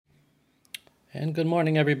And good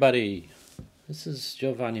morning, everybody. This is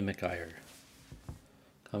Giovanni McIyer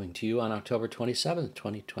coming to you on October 27th,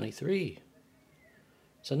 2023.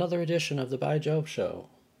 It's another edition of the By Jove Show.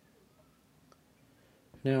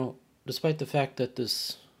 Now, despite the fact that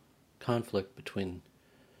this conflict between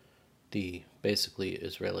the basically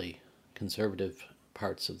Israeli conservative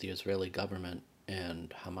parts of the Israeli government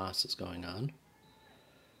and Hamas is going on,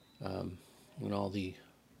 and all the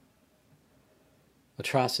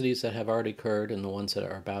atrocities that have already occurred and the ones that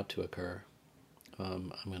are about to occur,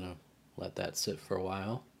 I'm going to let that sit for a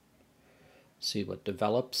while, see what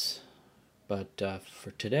develops. But for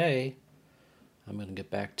today, I'm going to get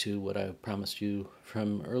back to what I promised you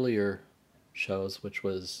from earlier shows, which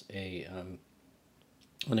was an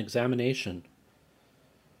examination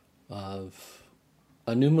of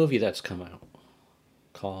a new movie that's come out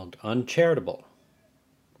called Uncharitable.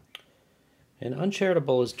 And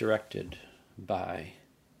Uncharitable is directed by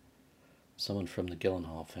someone from the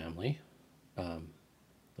Gyllenhaal family, the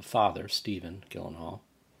father, Stephen Gyllenhaal,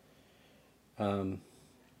 who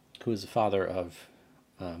is the father of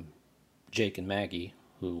Jake and Maggie,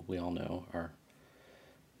 who we all know are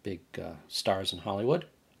big stars in Hollywood,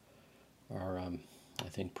 are, I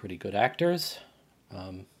think, pretty good actors.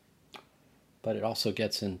 But it also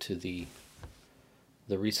gets into the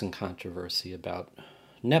recent controversy about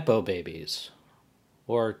Nepo babies,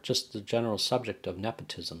 or just the general subject of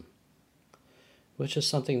nepotism, which is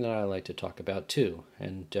something that I like to talk about too.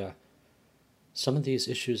 And some of these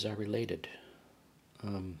issues are related.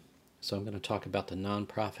 So I'm going to talk about the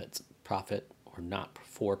non-profit or not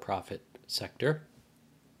for-profit sector,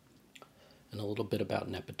 and a little bit about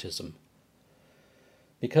nepotism.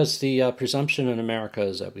 Because the presumption in America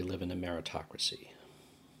is that we live in a meritocracy,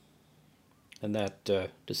 and that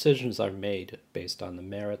decisions are made based on the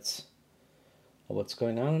merits of what's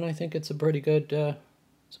going on. And I think it's a pretty good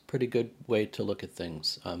way to look at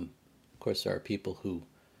things. Of course, there are people who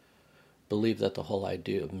believe that the whole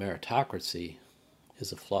idea of meritocracy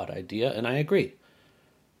is a flawed idea, and I agree.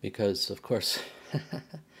 Because, of course,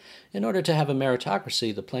 in order to have a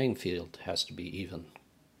meritocracy, the playing field has to be even.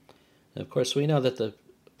 And of course, we know that the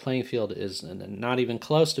playing field is not even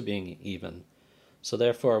close to being even. So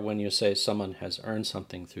therefore, when you say someone has earned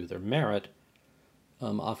something through their merit,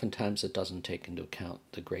 oftentimes it doesn't take into account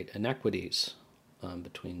the great inequities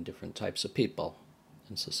between different types of people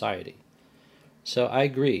in society. So I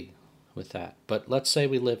agree with that. But let's say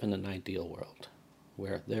we live in an ideal world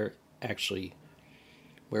where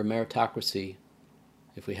where meritocracy,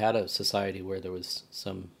 if we had a society where there was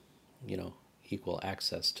some, equal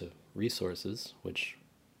access to resources, which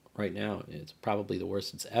right now is probably the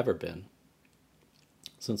worst it's ever been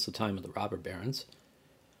since the time of the robber barons.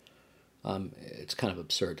 It's kind of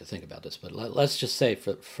absurd to think about this, but let's just say,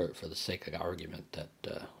 for the sake of argument,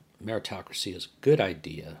 that meritocracy is a good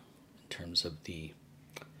idea in terms of the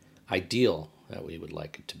ideal that we would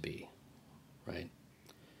like it to be, right?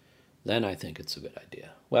 Then I think it's a good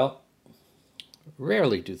idea. Well,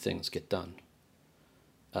 rarely do things get done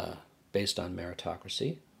based on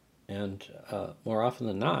meritocracy, and more often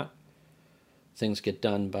than not, things get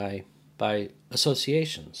done by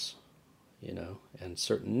associations, and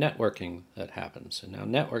certain networking that happens. And now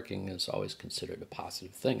networking is always considered a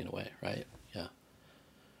positive thing in a way, right? Yeah.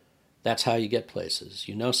 That's how you get places.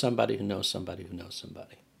 You know somebody who knows somebody who knows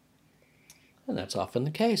somebody. And that's often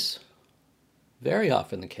the case. Very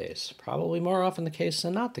often the case. Probably more often the case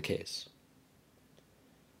than not the case.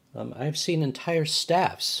 I've seen entire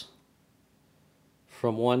staffs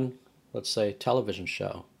from one, let's say, television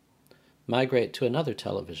show migrate to another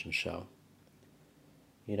television show.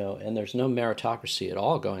 And there's no meritocracy at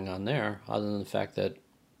all going on there, other than the fact that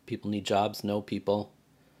people need jobs, know people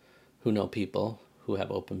who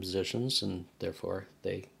have open positions, and therefore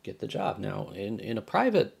they get the job. Now, in a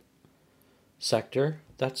private sector,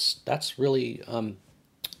 that's really,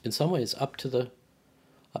 in some ways, up to the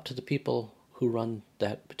people who run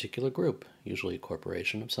that particular group, usually a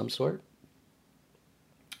corporation of some sort.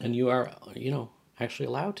 And you are, actually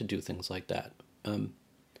allowed to do things like that.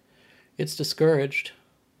 It's discouraged,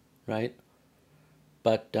 right?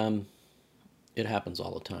 But it happens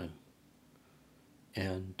all the time.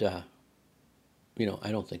 And,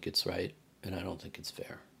 I don't think it's right, and I don't think it's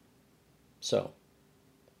fair. So,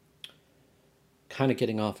 kind of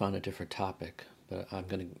getting off on a different topic, but I'm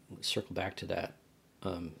going to circle back to that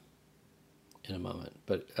in a moment.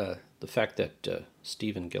 But the fact that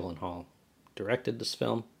Stephen Gyllenhaal directed this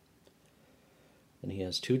film, and he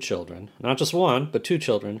has two children, not just one, but two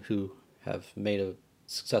children who have made a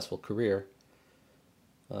successful career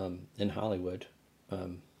in Hollywood,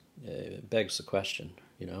 it begs the question,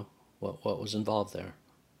 what was involved there.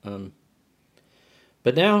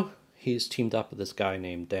 But now he's teamed up with this guy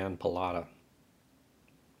named Dan Pallotta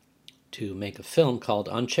to make a film called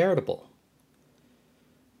Uncharitable.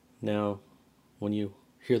 Now, when you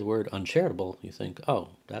hear the word uncharitable, you think, oh,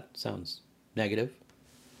 that sounds negative.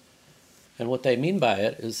 And what they mean by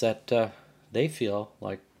it is that they feel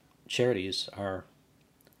like charities are,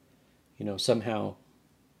 somehow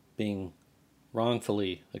being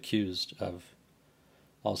wrongfully accused of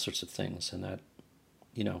all sorts of things, and that,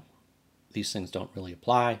 these things don't really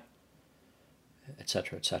apply,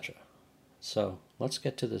 etc., etc. So let's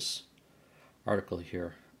get to this article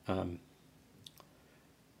here.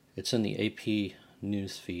 It's in the AP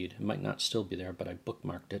news feed. It might not still be there, but I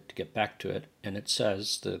bookmarked it to get back to it. And it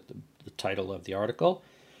says, the title of the article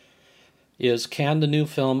is, Can the New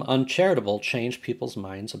Film Uncharitable Change People's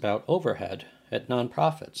Minds About Overhead at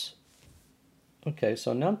Nonprofits? Okay,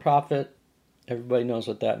 so nonprofit, everybody knows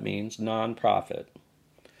what that means. Nonprofit.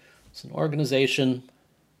 It's an organization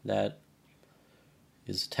that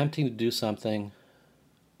is attempting to do something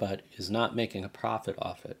but is not making a profit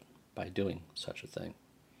off it by doing such a thing.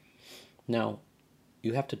 Now,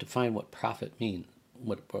 you have to define what profit means,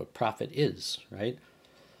 what profit is, right?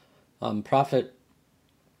 Profit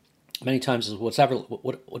many times is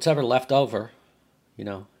whatever left over,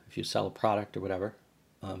 if you sell a product or whatever,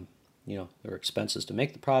 there are expenses to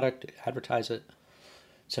make the product, to advertise it,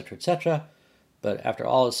 etc., etc. But after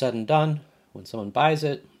all is said and done, when someone buys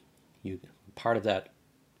it, part of that,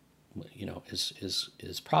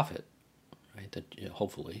 is profit, right? That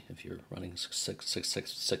hopefully, if you're running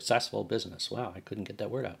successful business, wow, I couldn't get that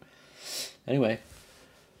word out. Anyway,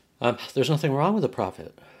 there's nothing wrong with a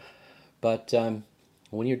profit, but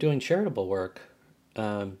when you're doing charitable work,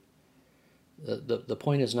 the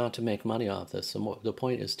point is not to make money off this. The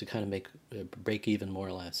point is to kind of break even, more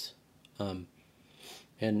or less.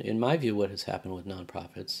 And in my view, what has happened with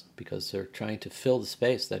nonprofits, because they're trying to fill the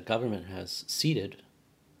space that government has ceded,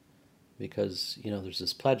 because there's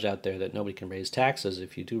this pledge out there that nobody can raise taxes.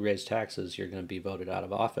 If you do raise taxes, you're going to be voted out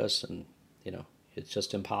of office, and it's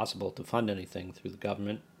just impossible to fund anything through the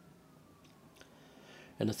government.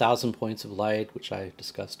 And 1,000 Points of Light, which I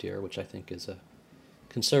discussed here, which I think is a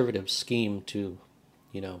conservative scheme to,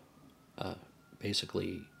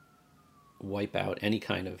 basically wipe out any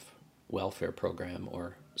kind of welfare program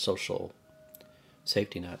or social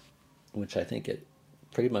safety net, which I think it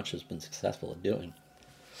pretty much has been successful at doing.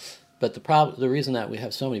 But the reason that we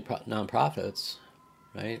have so many nonprofits,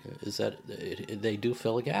 right, is that they do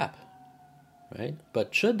fill a gap, right?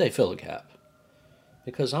 But should they fill a gap?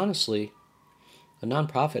 Because honestly, a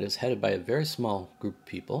nonprofit is headed by a very small group of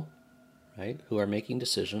people, right, who are making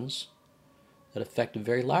decisions that affect a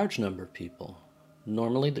very large number of people.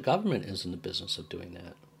 Normally, the government is in the business of doing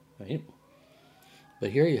that, right?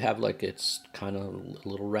 But here you have, it's kind of a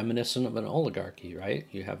little reminiscent of an oligarchy, right?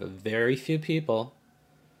 You have a very few people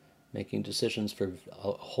making decisions for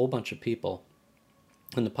a whole bunch of people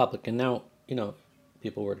in the public. And now,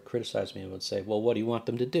 people were to criticize me and would say, well, what do you want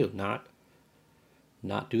them to do? Not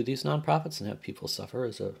do these nonprofits and have people suffer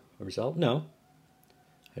as a result? No.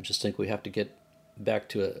 I just think we have to get back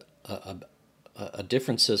to a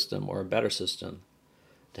different system, or a better system,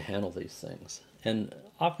 to handle these things. And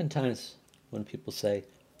oftentimes when people say,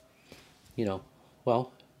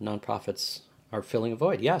 well, nonprofits are filling a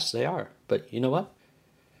void. Yes, they are. But you know what?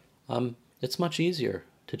 It's much easier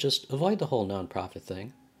to just avoid the whole nonprofit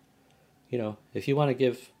thing. If you want to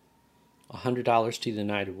give $100 to the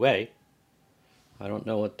United Way, I don't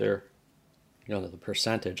know what their, the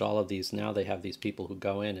percentage, all of these, now they have these people who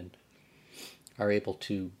go in and are able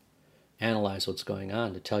to analyze what's going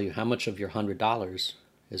on to tell you how much of your $100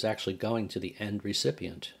 is actually going to the end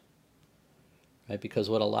recipient, right? Because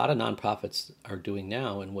what a lot of nonprofits are doing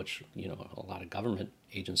now, and which, a lot of government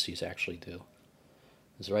agencies actually do,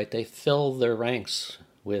 is, right, they fill their ranks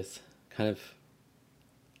with kind of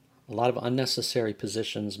a lot of unnecessary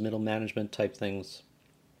positions, middle management type things,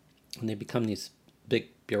 and they become these big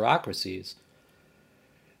bureaucracies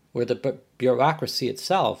where the bureaucracy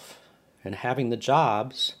itself and having the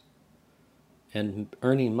jobs and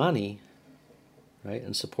earning money, right,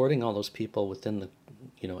 and supporting all those people within the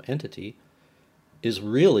entity is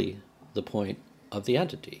really the point of the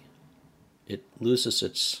entity. It loses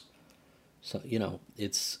its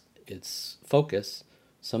focus,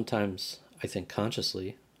 sometimes I think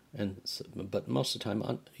consciously, but most of the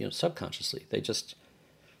time subconsciously.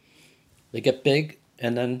 They get big,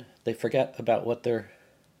 and then they forget about what their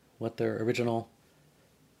original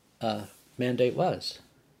mandate was,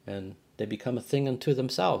 and they become a thing unto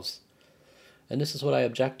themselves. And this is what I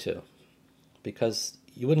object to, because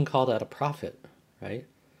you wouldn't call that a profit, right?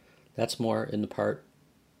 That's more in the part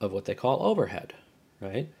of what they call overhead,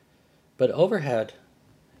 right? But overhead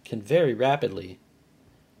can very rapidly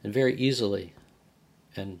and very easily,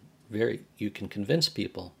 and you can convince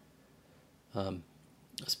people,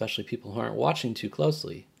 especially people who aren't watching too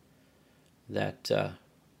closely, that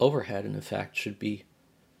overhead, in effect, should be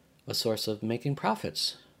a source of making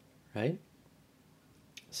profits, right?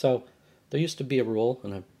 So there used to be a rule,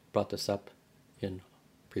 and I brought this up in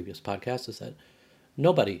previous podcasts, is that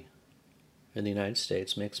nobody in the United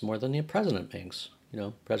States makes more than the president makes.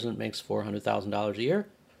 President makes $400,000 a year.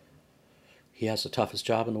 He has the toughest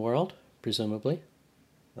job in the world, presumably.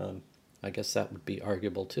 I guess that would be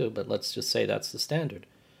arguable too, but let's just say that's the standard.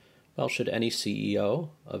 Well, should any CEO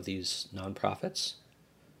of these nonprofits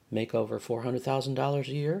make over $400,000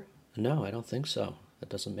 a year? No, I don't think so. That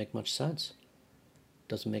doesn't make much sense. It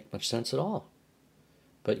doesn't make much sense at all.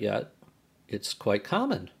 But yet, it's quite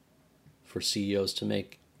common for CEOs to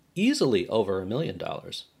make easily over $1 million,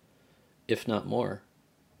 if not more,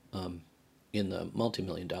 in the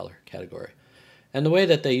multi-million dollar category. And the way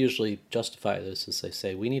that they usually justify this is they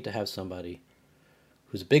say, we need to have somebody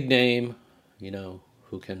who's a big name,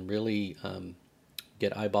 who can really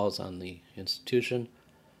get eyeballs on the institution.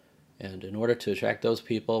 And in order to attract those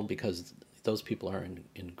people, because those people are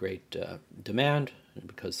in great demand, and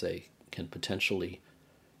because they can potentially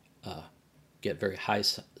get very high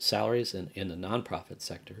salaries in the nonprofit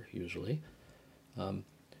sector, usually,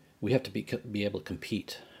 we have to be able to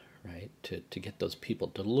compete, right, to get those people,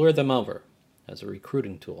 to lure them over as a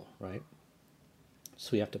recruiting tool, right?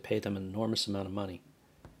 So we have to pay them an enormous amount of money.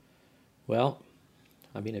 Well,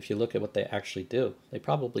 I mean, if you look at what they actually do, they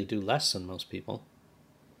probably do less than most people,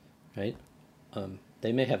 right?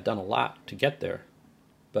 They may have done a lot to get there,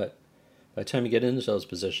 but by the time you get into those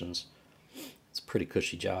positions, it's a pretty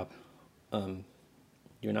cushy job.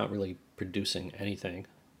 You're not really producing anything.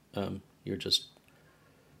 You're just,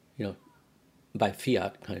 by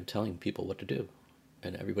fiat, kind of telling people what to do,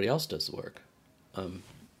 and everybody else does the work.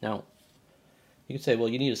 Now, you could say, well,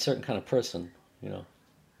 you need a certain kind of person,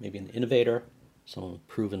 maybe an innovator, someone with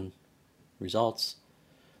proven results,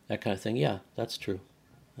 that kind of thing. Yeah, that's true.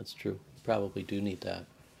 That's true. Probably do need that.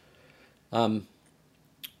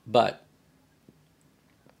 But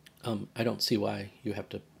I don't see why you have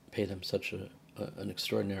to pay them such an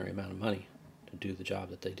extraordinary amount of money to do the job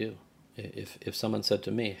that they do. If someone said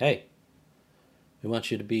to me, hey, we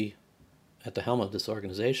want you to be at the helm of this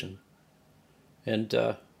organization, and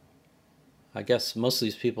I guess most of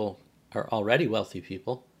these people are already wealthy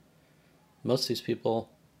people. Most of these people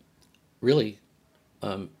really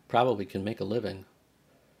probably can make a living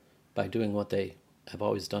by doing what they have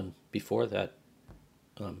always done before that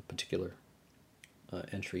particular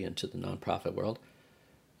entry into the nonprofit world.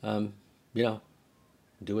 Do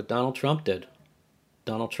what Donald Trump did.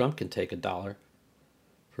 Donald Trump can take $1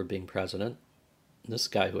 for being president. This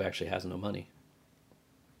guy who actually has no money.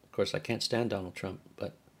 Of course, I can't stand Donald Trump,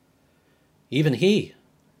 but even he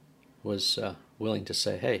was willing to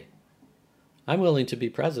say, hey, I'm willing to be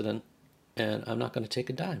president, and I'm not going to take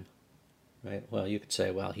a dime. Right? Well, you could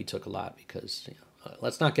say, well, he took a lot because,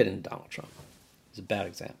 let's not get into Donald Trump. He's a bad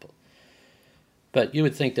example. But you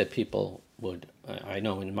would think that people would, I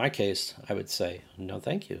know in my case, I would say, no,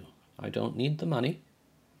 thank you. I don't need the money.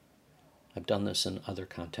 I've done this in other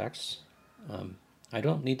contexts. I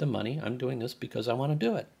don't need the money. I'm doing this because I want to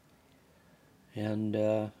do it. And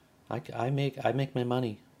I make my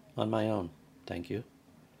money on my own. Thank you.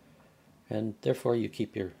 And therefore you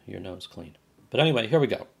keep your nose clean. But anyway, here we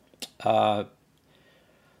go.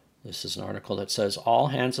 This is an article that says, All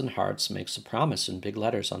Hands and Hearts makes a promise in big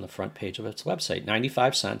letters on the front page of its website.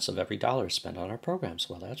 95 cents of every dollar is spent on our programs.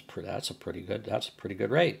 Well, that's a pretty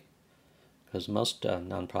good rate, because most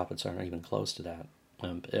nonprofits aren't even close to that.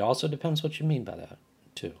 It also depends what you mean by that,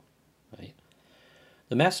 too, right?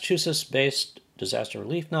 The Massachusetts-based disaster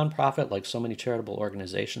relief nonprofit, like so many charitable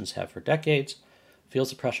organizations have for decades,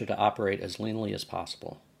 feels the pressure to operate as leanly as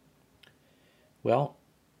possible. Well,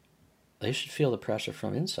 they should feel the pressure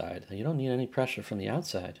from inside. You don't need any pressure from the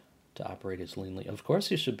outside to operate as leanly. Of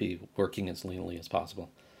course you should be working as leanly as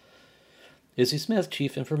possible. Izzy Smith,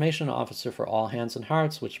 Chief Information Officer for All Hands and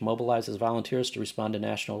Hearts, which mobilizes volunteers to respond to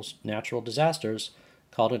natural disasters,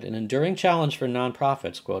 called it an enduring challenge for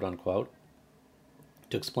nonprofits, quote unquote,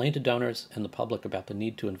 to explain to donors and the public about the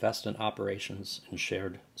need to invest in operations and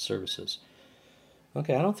shared services.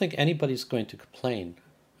 Okay, I don't think anybody's going to complain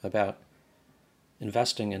about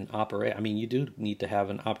investing in you do need to have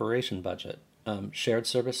an operation budget. Shared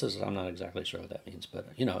services, I'm not exactly sure what that means, but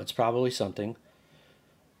it's probably something.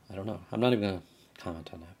 I don't know. I'm not even going to comment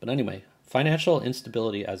on that. But anyway, financial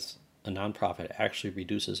instability as a nonprofit actually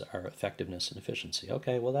reduces our effectiveness and efficiency.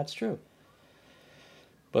 Okay, well, that's true.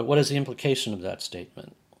 But what is the implication of that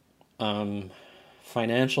statement?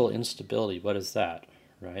 Financial instability, what is that,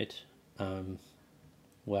 right?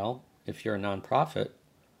 Well, if you're a nonprofit,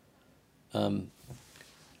 I'm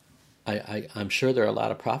sure there are a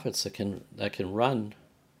lot of profits that can run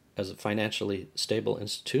as a financially stable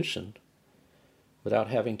institution without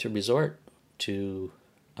having to resort to,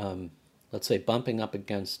 let's say, bumping up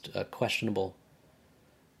against questionable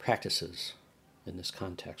practices in this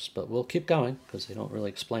context. But we'll keep going because they don't really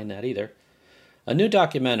explain that either. A new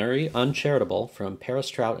documentary, Uncharitable, from Paris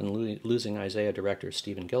Trout and Losing Isaiah director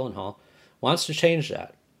Stephen Gyllenhaal, wants to change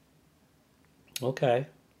that. Okay,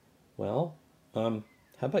 well, how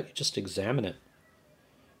about you just examine it,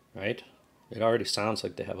 right? It already sounds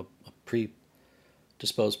like they have a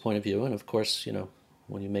predisposed point of view, and of course,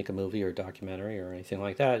 when you make a movie or a documentary or anything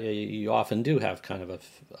like that, you often do have kind of a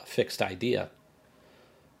fixed idea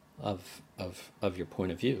of your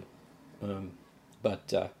point of view.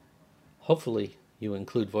 But hopefully you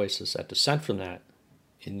include voices that dissent from that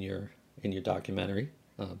in your documentary.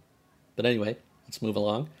 But anyway, let's move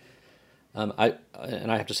along. I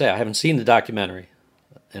have to say, I haven't seen the documentary,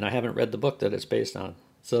 and I haven't read the book that it's based on.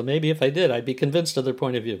 So maybe if I did, I'd be convinced of their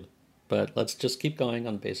point of view. But let's just keep going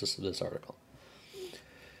on the basis of this article.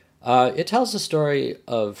 It tells the story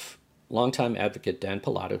of longtime advocate Dan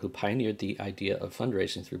Pallotta, who pioneered the idea of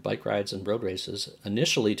fundraising through bike rides and road races,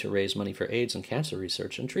 initially to raise money for AIDS and cancer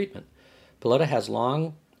research and treatment. Pallotta has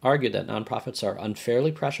long argued that nonprofits are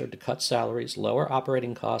unfairly pressured to cut salaries, lower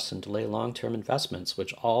operating costs, and delay long-term investments,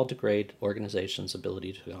 which all degrade organizations'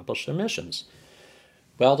 ability to accomplish their missions.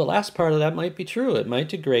 Well, the last part of that might be true. It might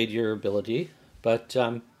degrade your ability, but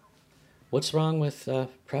what's wrong with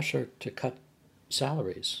pressure to cut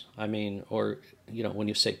salaries? I mean, or, when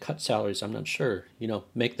you say cut salaries, I'm not sure.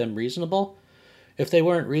 Make them reasonable? If they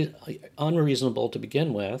weren't unreasonable to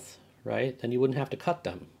begin with, right, then you wouldn't have to cut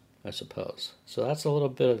them, I suppose. So that's a little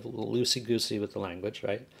bit of loosey-goosey with the language,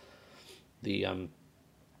 right? The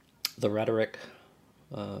rhetoric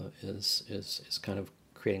is kind of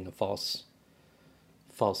creating a false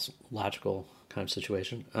logical kind of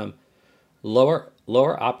situation. Lower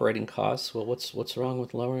operating costs. Well, what's wrong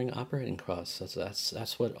with lowering operating costs?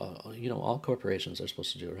 That's what all corporations are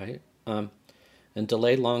supposed to do, right? And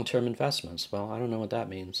delay long-term investments. Well, I don't know what that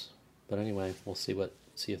means, but anyway, we'll see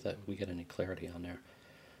if we get any clarity on there.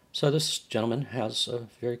 So this gentleman has a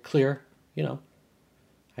very clear,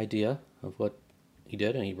 idea of what he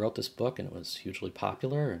did, and he wrote this book, and it was hugely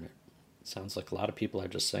popular. And it sounds like a lot of people are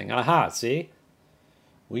just saying, "Aha! See,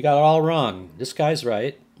 we got it all wrong. This guy's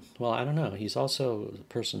right." Well, I don't know. He's also a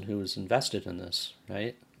person who is invested in this,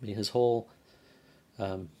 right? I mean, his whole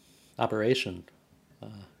operation,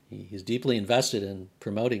 he's deeply invested in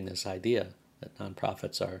promoting this idea that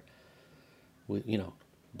nonprofits are,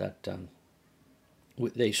 that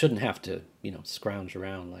they shouldn't have to, scrounge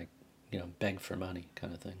around like, beg for money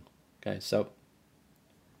kind of thing. Okay, so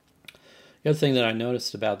the other thing that I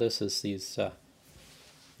noticed about this is these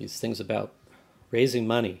things about raising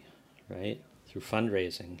money, right? Through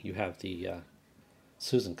fundraising. You have the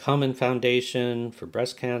Susan Komen Foundation for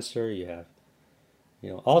breast cancer. You have,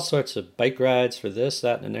 all sorts of bike rides for this,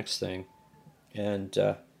 that, and the next thing. And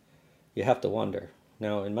you have to wonder.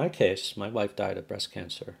 Now, in my case, my wife died of breast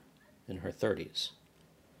cancer in her 30s.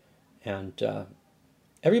 And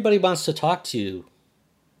everybody wants to talk to you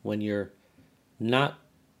when you're not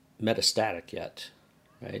metastatic yet,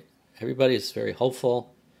 right? Everybody's very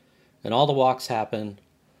hopeful, and all the walks happen.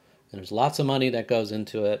 And there's lots of money that goes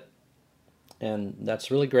into it, and that's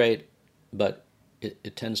really great, but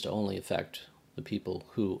it tends to only affect the people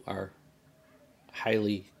who are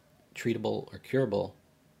highly treatable or curable.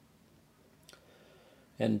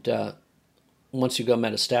 And once you go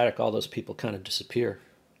metastatic, all those people kind of disappear.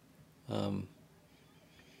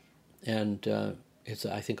 It's,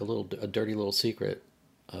 I think, a dirty little secret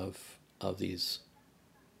of this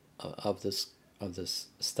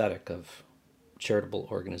aesthetic of charitable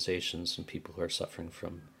organizations and people who are suffering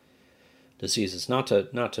from diseases. Not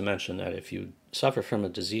to mention that if you suffer from a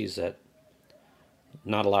disease that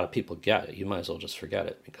not a lot of people get, you might as well just forget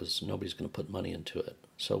it, because nobody's going to put money into it.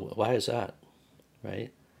 So why is that,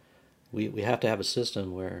 right? We have to have a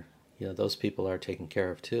system where those people are taken care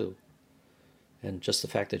of too, and just the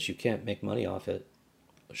fact that you can't make money off it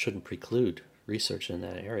shouldn't preclude research in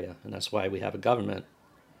that area. And that's why we have a government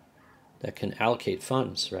that can allocate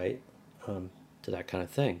funds, right, to that kind of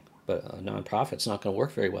thing. But a nonprofit's not going to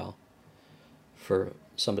work very well for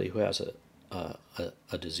somebody who has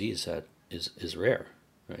a disease that is rare,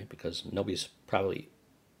 right? Because nobody's probably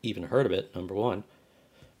even heard of it, number one.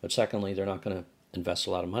 But secondly, they're not going to invest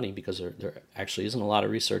a lot of money because there actually isn't a lot of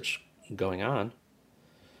research going on.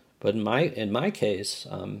 But in my case,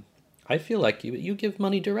 I feel like you give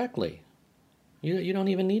money directly. You don't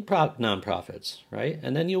even need nonprofits, right?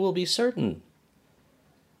 And then you will be certain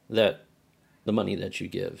that the money that you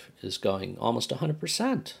give is going almost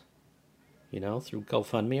 100%, through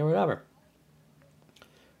GoFundMe or whatever.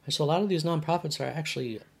 And so a lot of these nonprofits are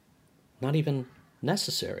actually not even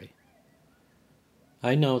necessary.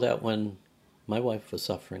 I know that when my wife was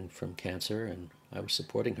suffering from cancer and I was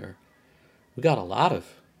supporting her, we got a lot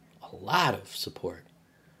of support.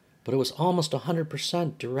 But it was almost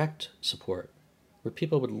 100% direct support, where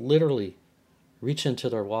people would literally reach into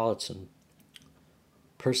their wallets and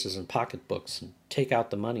purses and pocketbooks and take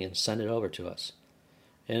out the money and send it over to us.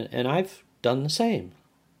 And I've done the same.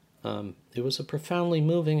 It was a profoundly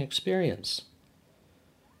moving experience.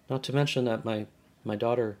 Not to mention that my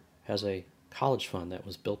daughter has a college fund that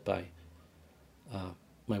was built by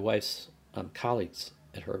my wife's colleagues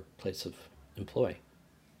at her place of employ.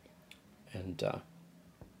 And,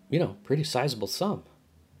 pretty sizable sum,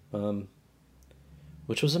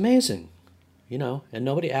 which was amazing, and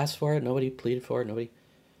nobody asked for it, nobody pleaded for it,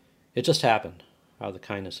 it just happened out of the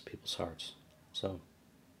kindness of people's hearts. So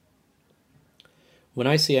when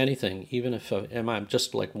I see anything, even if I'm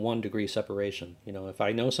just like 1 degree separation, if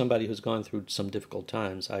I know somebody who's gone through some difficult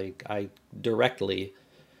times, I directly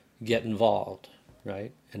get involved,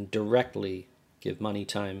 right? And directly give money,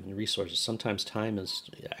 time, and resources. Sometimes time is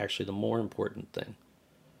actually the more important thing,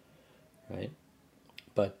 right?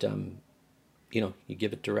 But, you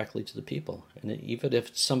give it directly to the people. And even if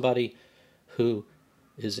it's somebody who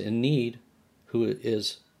is in need, who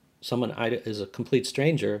is someone is a complete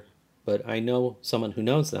stranger, but I know someone who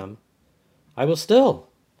knows them, I will still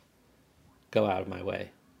go out of my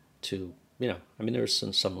way to,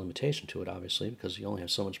 there's some limitation to it, obviously, because you only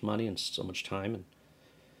have so much money and so much time and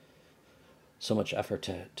so much effort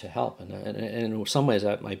to help. And in some ways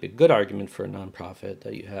that might be a good argument for a nonprofit,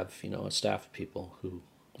 that you have, a staff of people who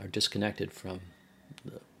are disconnected from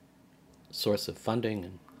the source of funding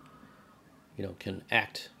and, can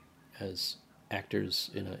act as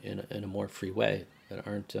actors in a more free way that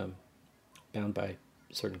aren't bound by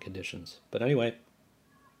certain conditions. But anyway,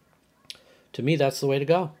 to me, that's the way to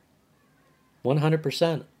go.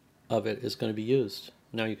 100% of it is going to be used.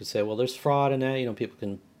 Now you could say, well, there's fraud in that. People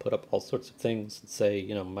can put up all sorts of things and say,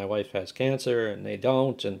 my wife has cancer and they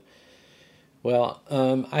don't. And well,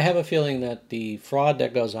 I have a feeling that the fraud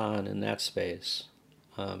that goes on in that space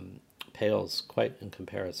pales quite in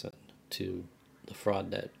comparison to the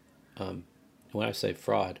fraud that, when I say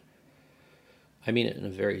fraud, I mean it in a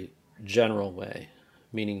very general way,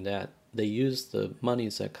 meaning that they use the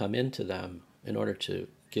monies that come into them in order to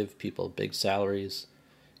give people big salaries,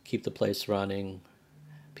 keep the place running,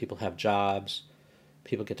 people have jobs,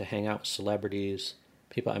 people get to hang out with celebrities,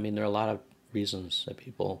 there are a lot of reasons that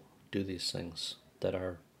people do these things that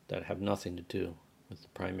have nothing to do with the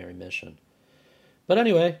primary mission. But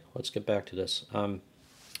anyway, let's get back to this.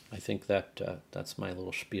 I think that that's my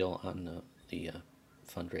little spiel on the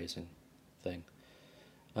fundraising thing.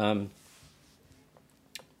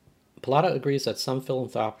 Pilata agrees that some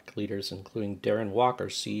philanthropic leaders, including Darren Walker,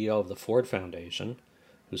 CEO of the Ford Foundation,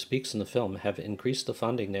 who speaks in the film, have increased the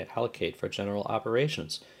funding they allocate for general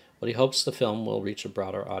operations, but he hopes the film will reach a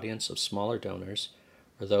broader audience of smaller donors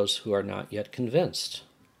or those who are not yet convinced.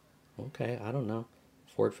 Okay, I don't know.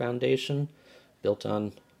 Ford Foundation, built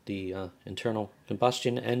on the internal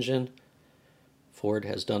combustion engine. Ford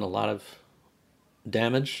has done a lot of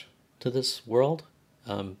damage to this world.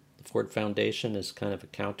 The Ford Foundation is kind of a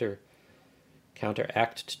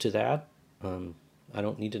counteract to that. I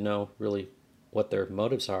don't need to know really what their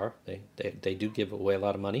motives are. They do give away a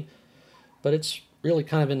lot of money, but it's really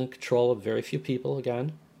kind of in the control of very few people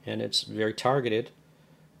again, and it's very targeted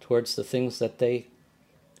towards the things that they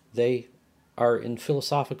are in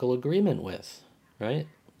philosophical agreement with, right?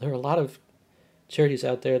 There are a lot of charities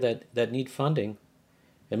out there that need funding,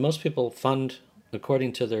 and most people fund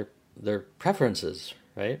according to their preferences,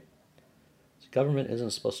 right? The government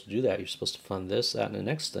isn't supposed to do that. You're supposed to fund this, that, and the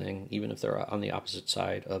next thing, even if they're on the opposite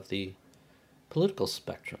side of the political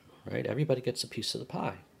spectrum, right? Everybody gets a piece of the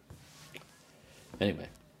pie. Anyway,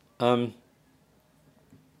 I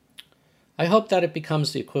hope that it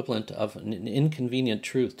becomes the equivalent of an inconvenient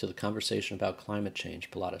truth to the conversation about climate change,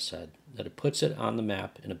 Pilata said, that it puts it on the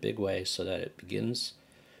map in a big way so that it begins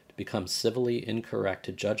to become civilly incorrect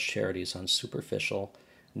to judge charities on superficial,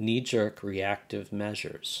 knee-jerk reactive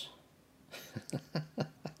measures.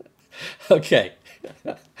 Okay.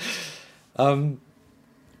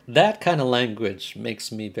 That kind of language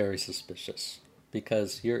makes me very suspicious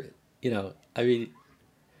because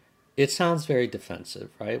it sounds very defensive,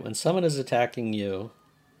 right? When someone is attacking you,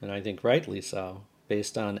 and I think rightly so,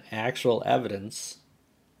 based on actual evidence,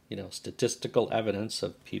 statistical evidence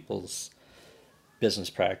of people's business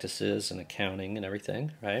practices and accounting and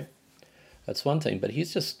everything, right? That's one thing. But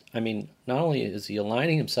he's just, not only is he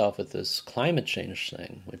aligning himself with this climate change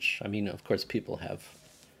thing, which, of course, people have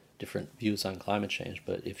different views on climate change,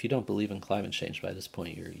 but if you don't believe in climate change by this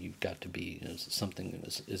point, you've got to be, something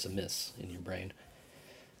is amiss in your brain.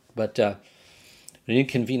 But An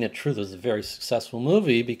Inconvenient Truth was a very successful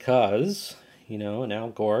movie because, and Al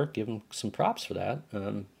Gore, give him some props for that.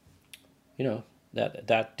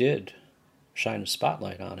 That did shine a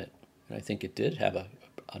spotlight on it, and I think it did have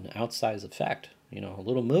an outsized effect. A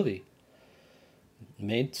little movie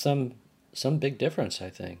made some big difference.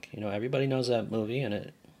 I think everybody knows that movie,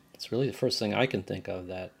 and it's really the first thing I can think of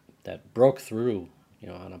that broke through,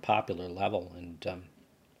 on a popular level, and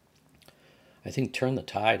I think turned the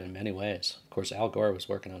tide in many ways. Of course, Al Gore was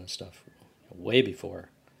working on this stuff way before,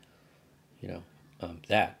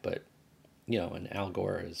 that. But and Al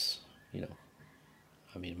Gore is, in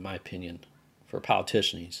my opinion, for a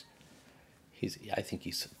politician, I think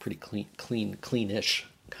he's a pretty cleanish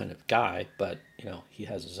kind of guy. But he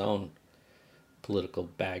has his own political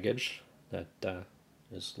baggage that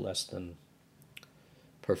is less than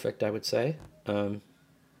perfect, I would say.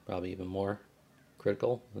 Probably even more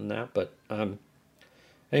critical than that. But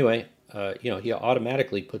anyway, he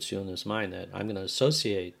automatically puts you in his mind that I'm going to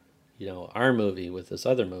associate, our movie with this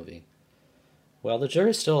other movie. Well, the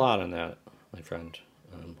jury's still out on that, my friend.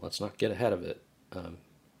 Let's not get ahead of it.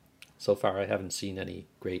 So far, I haven't seen any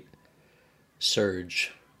great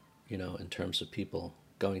surge, in terms of people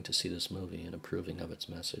going to see this movie and approving of its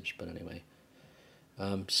message. But anyway,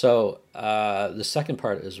 the second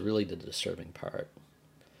part is really the disturbing part.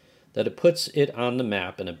 That it puts it on the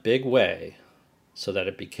map in a big way so that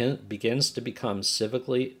it begins to become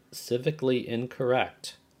civically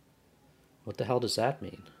incorrect. What the hell does that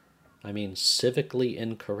mean? Civically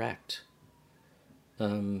incorrect.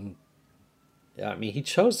 He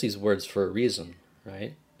chose these words for a reason,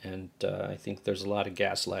 right? And I think there's a lot of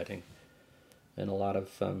gaslighting and a lot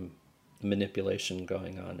of manipulation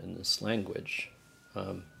going on in this language.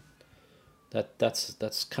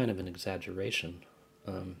 That's kind of an exaggeration.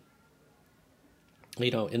 In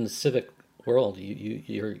the civic world,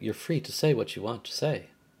 you're free to say what you want to say,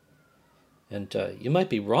 and you might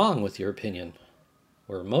be wrong with your opinion,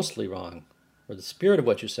 or mostly wrong, or the spirit of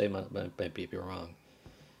what you say might be wrong.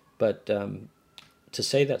 But to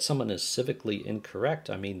say that someone is civically incorrect,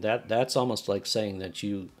 that's almost like saying that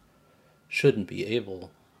you shouldn't be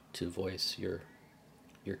able to voice your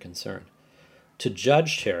concern. To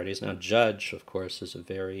judge charities, now judge, of course, is a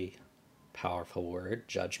very powerful word,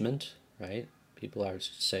 judgment, right? People are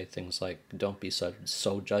say things like, don't be so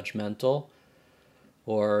judgmental,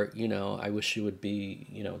 or, I wish you would be,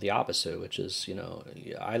 the opposite, which is,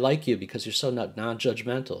 I like you because you're so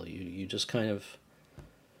non-judgmental. You just kind of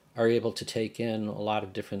are able to take in a lot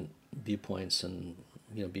of different viewpoints and,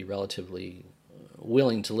 be relatively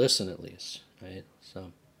willing to listen at least, right?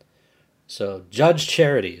 So judge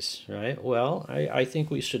charities, right? Well, I think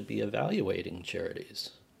we should be evaluating charities,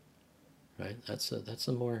 right? That's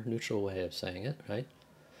a more neutral way of saying it, right?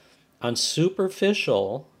 On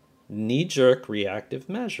superficial, knee-jerk reactive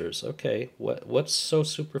measures. Okay, what's so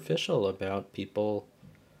superficial about people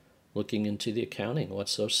looking into the accounting?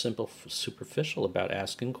 What's so superficial about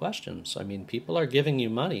asking questions? People are giving you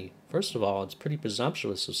money. First of all, it's pretty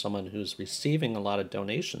presumptuous of someone who's receiving a lot of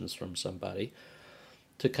donations from somebody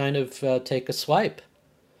to kind of take a swipe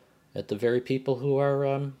at the very people who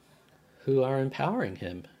are empowering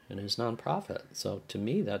him in his nonprofit. So to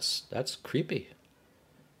me, that's creepy.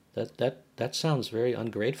 That sounds very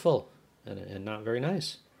ungrateful and not very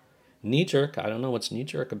nice. Knee-jerk, I don't know what's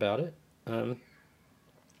knee-jerk about it.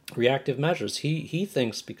 Reactive measures. He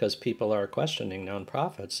thinks because people are questioning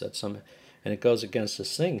nonprofits and it goes against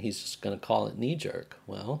his thing, he's just going to call it knee-jerk.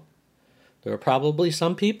 Well, there are probably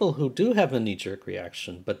some people who do have a knee-jerk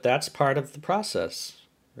reaction, but that's part of the process,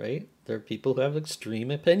 right? There are people who have extreme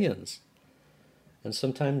opinions. And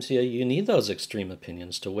sometimes you need those extreme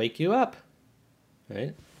opinions to wake you up,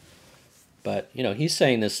 right? But, he's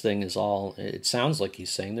saying this thing is all, it sounds like he's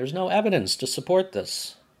saying there's no evidence to support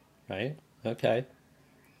this, right? Okay.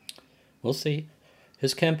 We'll see.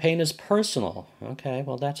 His campaign is personal. Okay,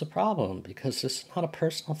 well, that's a problem because this is not a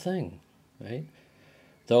personal thing, right?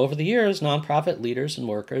 Though over the years, nonprofit leaders and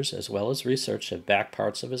workers, as well as research, have backed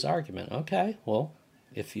parts of his argument. Okay, well,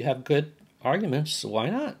 if you have good arguments, why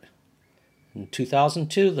not? In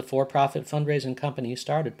 2002, the for-profit fundraising company he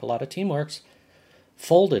started, Pilata Teamworks,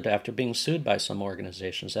 folded after being sued by some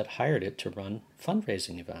organizations that hired it to run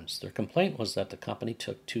fundraising events. Their complaint was that the company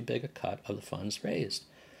took too big a cut of the funds raised.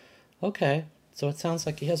 Okay, so it sounds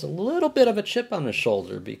like he has a little bit of a chip on his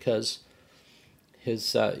shoulder because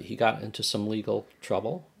he got into some legal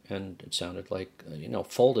trouble, and it sounded like,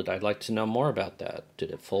 folded. I'd like to know more about that. Did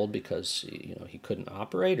it fold because, he couldn't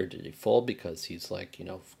operate, or did he fold because he's like,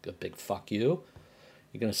 a big fuck you?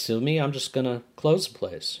 You're going to sue me? I'm just going to close the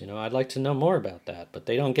place. I'd like to know more about that. But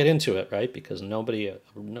they don't get into it, right? Because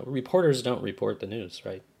reporters don't report the news,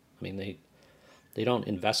 right? I mean, they don't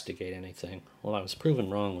investigate anything. Well, I was proven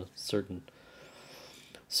wrong with certain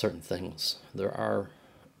things. There are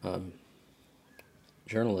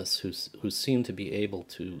journalists who seem to be able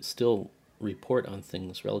to still report on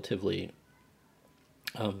things relatively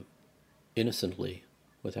innocently,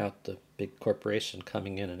 without the big corporation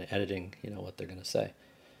coming in and editing, what they're going to say.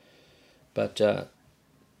 But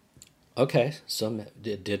okay, so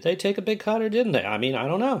did they take a big cut or didn't they? I mean, I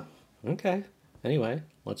don't know. Okay, anyway,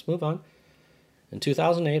 let's move on. In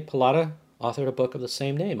 2008, Pallotta authored a book of the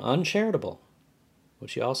same name, Uncharitable,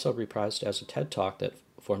 which he also reprised as a TED Talk that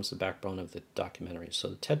forms the backbone of the documentary. So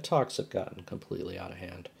the TED Talks have gotten completely out of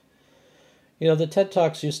hand. The TED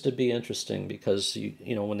Talks used to be interesting because,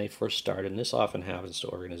 when they first started, and this often happens to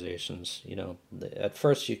organizations, at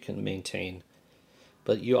first you can maintain,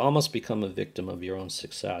 but you almost become a victim of your own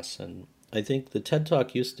success. And I think the TED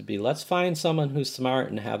Talk used to be, let's find someone who's smart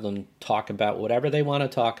and have them talk about whatever they want to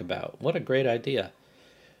talk about. What a great idea.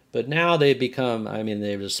 But now they become,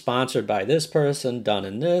 they're sponsored by this person, done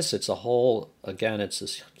in this. It's it's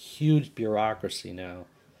this huge bureaucracy now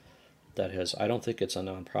that has, I don't think it's a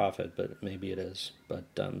nonprofit, but maybe it is. But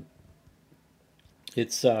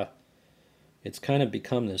it's kind of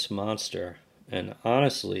become this monster. And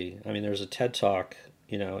honestly, there's a TED Talk,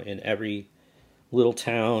 in every little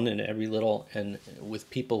town and with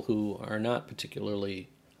people who are not particularly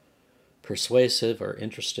persuasive or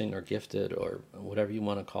interesting or gifted or whatever you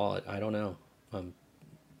want to call it. I don't know.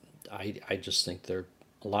 I just think a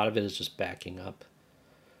lot of it is just backing up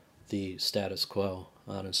the status quo,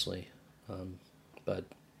 honestly. And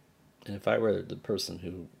if I were the person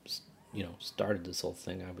who, started this whole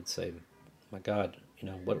thing, I would say, my God,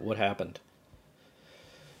 what happened?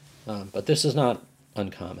 But this is not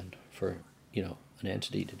uncommon for, an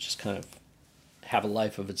entity to just kind of have a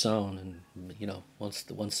life of its own. And, once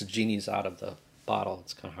the genie's out of the bottle,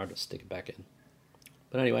 it's kind of hard to stick it back in.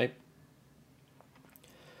 But anyway,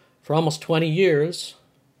 for almost 20 years,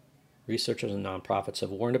 researchers and nonprofits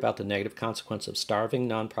have warned about the negative consequence of starving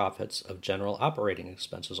nonprofits of general operating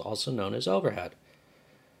expenses, also known as overhead.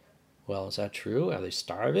 Well, is that true? Are they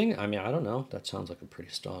starving? I don't know. That sounds like a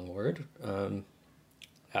pretty strong word.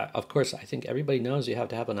 Of course, I think everybody knows you have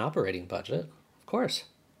to have an operating budget. Of course.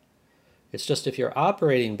 It's just if your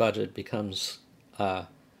operating budget becomes,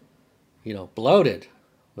 bloated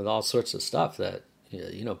with all sorts of stuff that,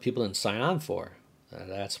 people didn't sign on for,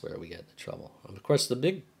 that's where we get into trouble. And of course, the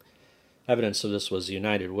big evidence of this was the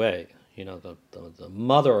United Way, the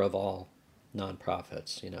mother of all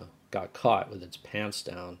nonprofits, got caught with its pants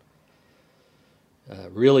down.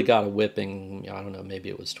 Really got a whipping, I don't know, maybe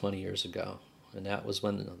it was 20 years ago. And that was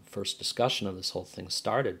when the first discussion of this whole thing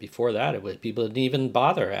started. Before that, people didn't even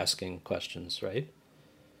bother asking questions, right?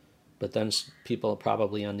 But then people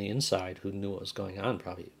probably on the inside who knew what was going on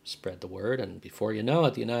probably spread the word. And before you know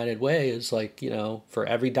it, the United Way is like, for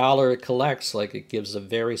every dollar it collects, like it gives a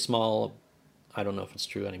very small, I don't know if it's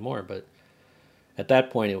true anymore, but at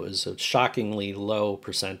that point it was a shockingly low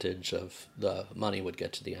percentage of the money would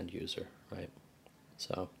get to the end user, right?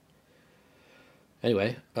 So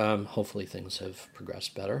anyway, hopefully things have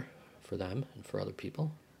progressed better for them and for other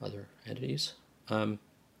people, other entities.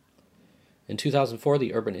 In 2004,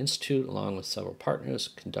 the Urban Institute, along with several partners,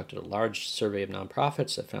 conducted a large survey of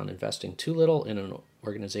nonprofits that found investing too little in an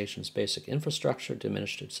organization's basic infrastructure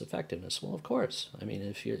diminished its effectiveness. Well, of course.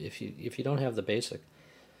 If you don't have the basic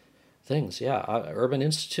things, yeah. Urban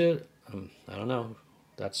Institute, I don't know.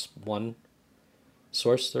 That's one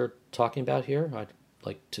source they're talking about here. I'd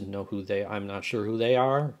like to know I'm not sure who they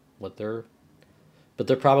are, but they're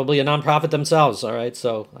probably a nonprofit themselves, all right?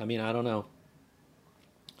 So, I don't know.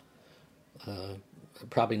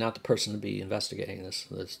 Probably not the person to be investigating this.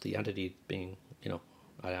 The entity being,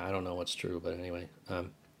 I don't know what's true, but anyway.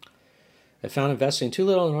 I found investing too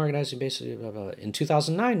little in organizing basically. Blah, blah. In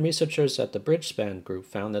 2009, researchers at the Bridgespan Group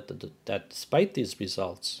found that despite these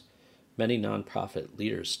results, many nonprofit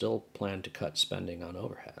leaders still plan to cut spending on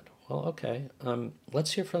overhead. Well, okay.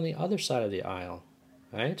 Let's hear from the other side of the aisle,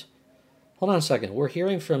 right? Hold on a second. We're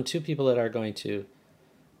hearing from two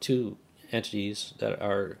entities that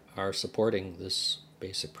are supporting this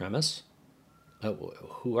basic premise.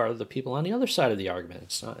 Who are the people on the other side of the argument?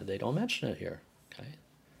 It's not, they don't mention it here. Okay,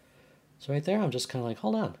 so right there, I'm just kind of like,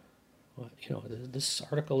 hold on, well, this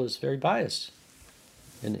article is very biased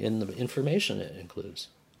in the information it includes.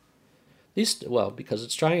 Because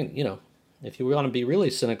it's trying, if you want to be really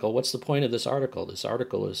cynical, what's the point of this article? This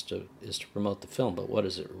article is to promote the film, but what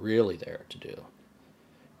is it really there to do?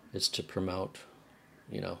 It's to promote,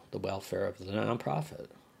 the welfare of the nonprofit.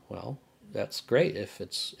 Well, that's great if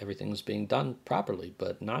everything's being done properly,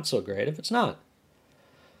 but not so great if it's not.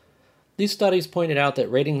 These studies pointed out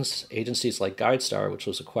that ratings agencies like GuideStar, which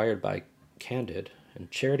was acquired by Candid,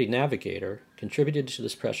 and Charity Navigator contributed to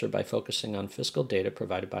this pressure by focusing on fiscal data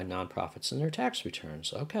provided by nonprofits in their tax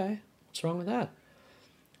returns. Okay, what's wrong with that?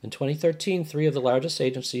 In 2013, 3 of the largest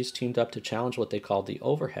agencies teamed up to challenge what they called the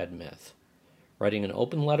overhead myth, writing an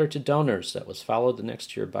open letter to donors that was followed the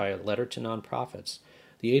next year by a letter to nonprofits.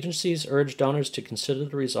 The agencies urged donors to consider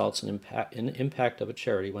the results and impact of a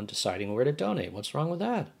charity when deciding where to donate. What's wrong with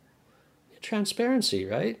that? Transparency,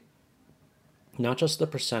 right? Not just the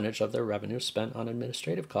percentage of their revenue spent on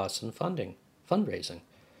administrative costs and fundraising.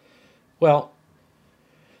 Well,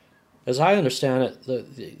 as I understand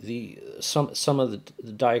it, some of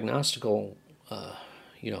the diagnostical,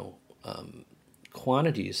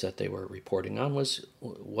 quantities that they were reporting on was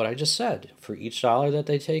what I just said. For each dollar that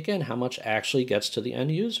they take in, how much actually gets to the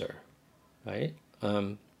end user, right?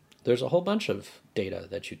 There's a whole bunch of data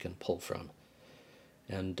that you can pull from.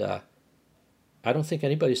 And I don't think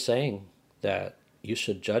anybody's saying that you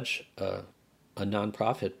should judge a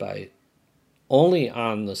nonprofit by only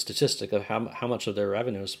on the statistic of how much of their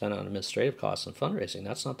revenue is spent on administrative costs and fundraising.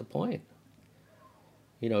 That's not the point.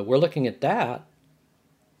 We're looking at that,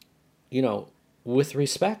 with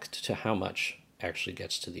respect to how much actually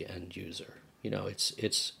gets to the end user. You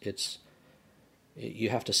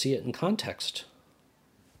have to see it in context.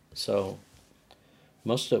 So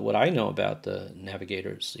most of what I know about the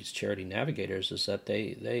navigators, these charity navigators, is that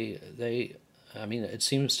it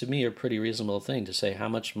seems to me a pretty reasonable thing to say how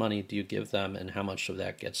much money do you give them and how much of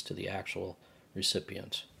that gets to the actual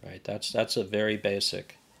recipient, right? That's a very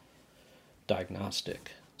basic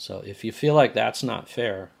diagnostic. So if you feel like that's not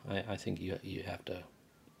fair, I think you have to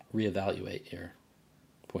reevaluate your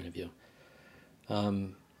point of view.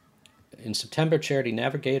 In September, Charity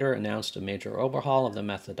Navigator announced a major overhaul of the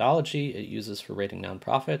methodology it uses for rating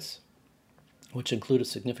nonprofits, which include a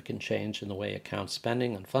significant change in the way it counts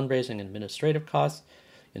spending on fundraising and administrative costs.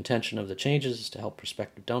 The intention of the changes is to help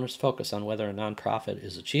prospective donors focus on whether a nonprofit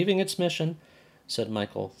is achieving its mission, said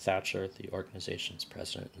Michael Thatcher, the organization's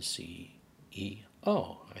president and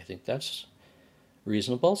CEO. I think that's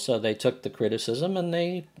reasonable. So they took the criticism and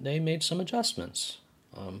they made some adjustments.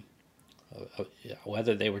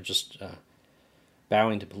 Whether they were just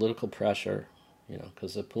bowing to political pressure,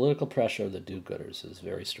 because the political pressure of the do-gooders is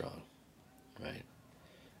very strong, right?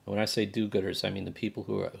 And when I say do-gooders, I mean the people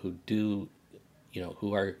who do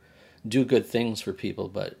good things for people,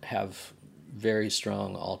 but have very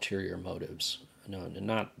strong ulterior motives. No,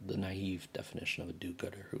 not the naive definition of a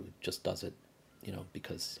do-gooder who just does it,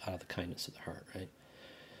 because out of the kindness of the heart, right?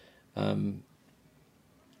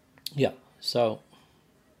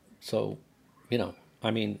 So,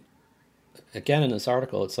 again, in this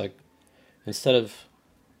article, it's like, instead of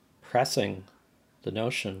pressing the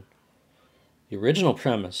notion, the original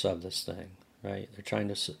premise of this thing, right? They're trying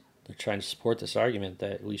to support this argument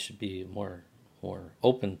that we should be more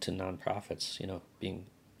open to nonprofits,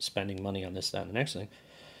 spending money on this, that, and the next thing.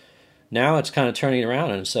 Now it's kind of turning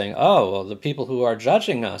around and saying, oh, well, the people who are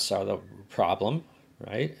judging us are the problem,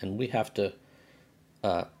 right? And we have to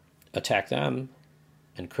attack them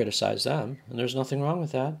and criticize them. And there's nothing wrong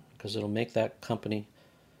with that, because it'll make that company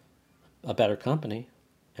a better company.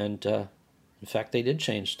 And in fact, they did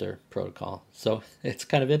change their protocol. So it's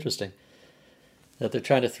kind of interesting that they're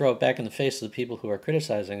trying to throw it back in the face of the people who are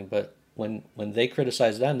criticizing, but when they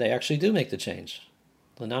criticize them, they actually do make the change.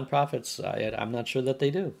 The nonprofits, I'm not sure that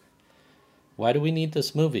they do. Why do we need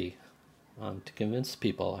this movie to convince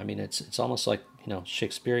people? I mean, it's almost like,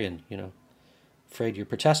 Shakespearean, afraid you're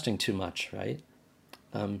protesting too much, right?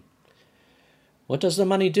 What does the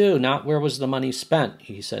money do? Not where was the money spent,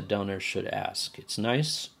 he said donors should ask. It's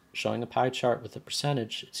nice showing a pie chart with a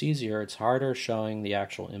percentage. It's easier. It's harder showing the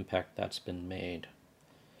actual impact that's been made.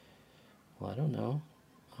 Well, I don't know.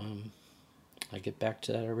 I get back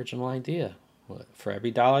to that original idea. For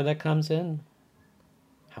every dollar that comes in,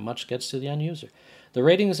 how much gets to the end user? The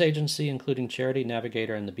ratings agency, including Charity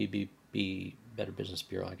Navigator and the BBB, Better Business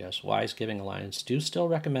Bureau, I guess, Wise Giving Alliance, do still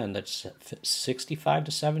recommend that 65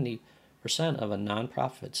 to 70% of a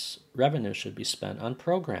nonprofit's revenue should be spent on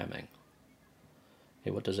programming.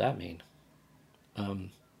 Hey, what does that mean? The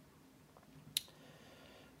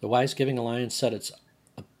Wise Giving Alliance said its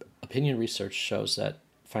opinion research shows that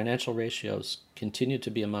financial ratios continue to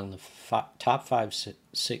be among the top five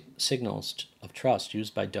signals of trust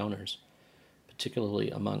used by donors, particularly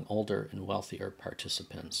among older and wealthier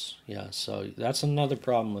participants. Yeah, so that's another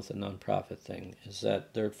problem with the nonprofit thing, is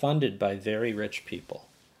that they're funded by very rich people,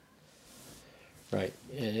 right,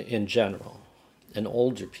 in general, and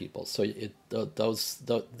older people. So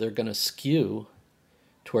they're going to skew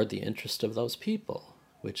toward the interest of those people,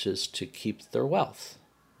 which is to keep their wealth,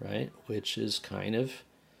 right, which is kind of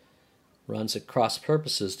runs at cross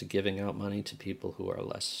purposes to giving out money to people who are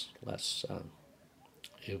less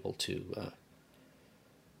able to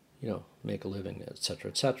make a living,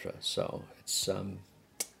 etc., etc. So it's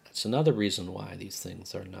another reason why these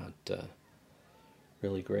things are not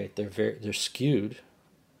really great. They're skewed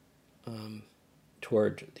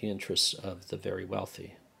toward the interests of the very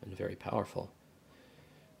wealthy and very powerful.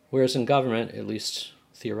 Whereas in government, at least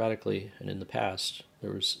theoretically and in the past,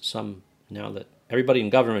 there was some, now that everybody in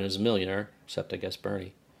government is a millionaire, except I guess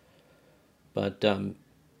Bernie. But it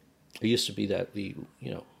used to be that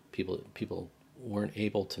people weren't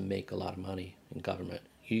able to make a lot of money in government.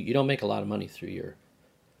 You don't make a lot of money through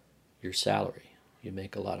your salary. You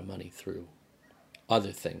make a lot of money through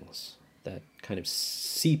other things that kind of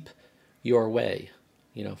seep your way,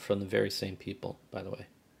 from the very same people, by the way.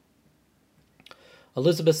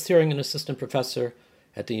 Elizabeth Searing, an assistant professor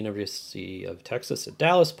at the University of Texas at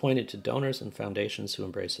Dallas, pointed to donors and foundations who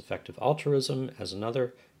embrace effective altruism as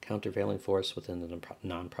another countervailing force within the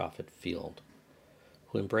nonprofit field.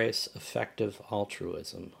 Who embrace effective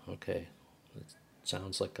altruism. Okay, it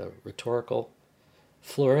sounds like a rhetorical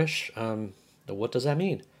flourish. What does that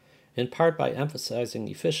mean? In part by emphasizing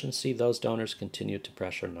efficiency, those donors continue to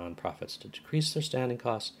pressure nonprofits to decrease their standing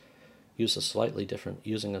costs, using a slightly different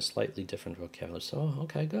vocabulary. So,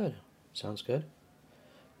 okay, good. Sounds good.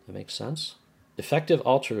 That makes sense. Effective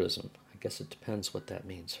altruism. I guess it depends what that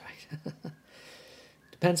means, right?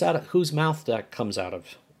 Depends out of whose mouth that comes out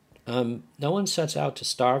of. No one sets out to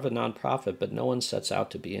starve a nonprofit, but no one sets out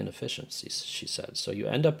to be inefficient, she said. So you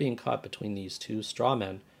end up being caught between these two straw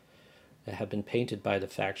men that have been painted by the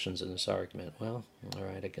factions in this argument. Well, all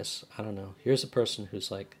right, I guess, I don't know. Here's a person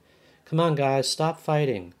who's like, come on, guys, stop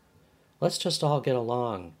fighting. Let's just all get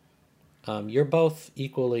along. You're both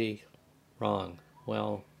equally wrong.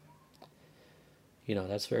 Well,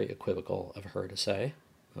 that's very equivocal of her to say.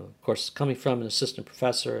 Of course, coming from an assistant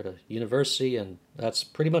professor at a university, and that's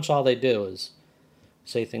pretty much all they do is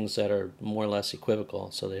say things that are more or less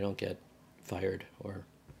equivocal so they don't get fired or,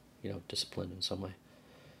 disciplined in some way.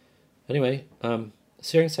 Anyway,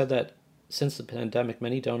 Searing said that since the pandemic,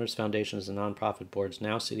 many donors, foundations, and nonprofit boards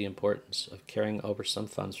now see the importance of carrying over some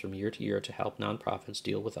funds from year to year to help nonprofits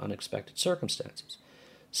deal with unexpected circumstances.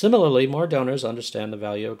 Similarly, more donors understand the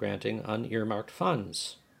value of granting unearmarked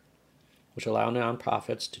funds, which allow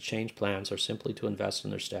nonprofits to change plans or simply to invest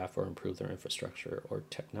in their staff or improve their infrastructure or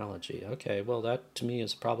technology. Okay, well, that to me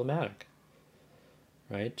is problematic,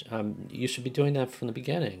 right? You should be doing that from the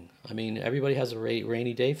beginning. I mean, everybody has a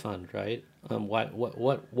rainy day fund, right?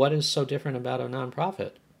 What is so different about a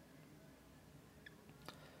nonprofit,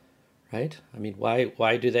 right? I mean,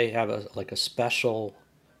 why do they have a special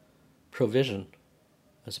provision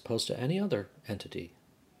as opposed to any other entity,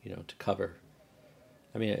 to cover?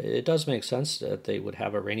 I mean, it does make sense that they would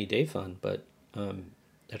have a rainy day fund, but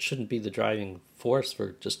that shouldn't be the driving force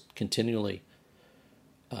for just continually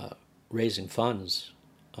raising funds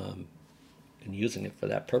and using it for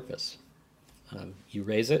that purpose. You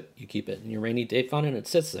raise it, you keep it in your rainy day fund, and it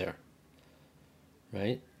sits there,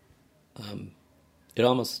 right? It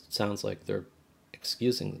almost sounds like they're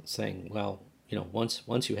saying, well,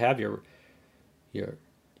 once you have your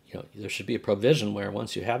there should be a provision where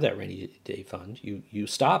once you have that rainy day fund, you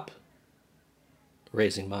stop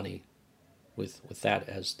raising money with that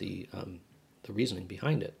as the reasoning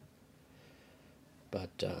behind it.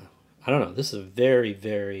 But I don't know. This is a very,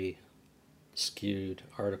 very skewed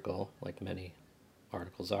article, like many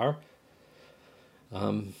articles are.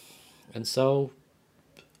 And so,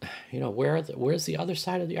 where's the other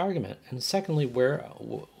side of the argument? And secondly,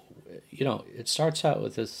 it starts out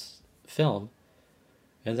with this film,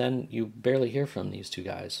 and then you barely hear from these two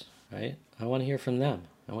guys, right? I want to hear from them.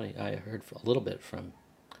 I heard a little bit from,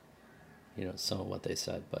 some of what they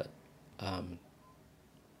said, but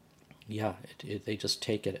they just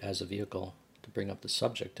take it as a vehicle to bring up the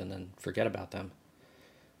subject and then forget about them.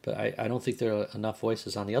 But I don't think there are enough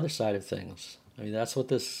voices on the other side of things. I mean, that's what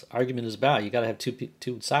this argument is about. You got to have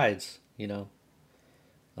two sides,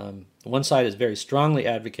 One side is very strongly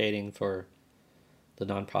advocating for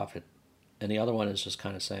the nonprofit, and the other one is just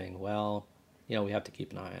kind of saying, well, we have to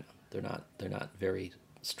keep an eye on them. They're not very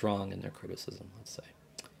strong in their criticism, let's say.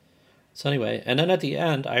 So anyway, and then at the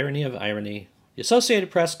end, irony of irony, the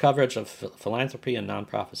Associated Press coverage of philanthropy and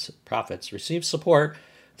nonprofits received support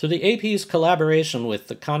through the AP's collaboration with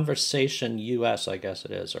the Conversation US, I guess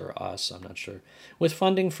it is, or us, I'm not sure, with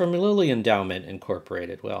funding from Lilly Endowment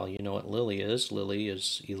Incorporated. Well, you know what Lilly is. Lilly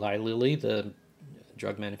is Eli Lilly, the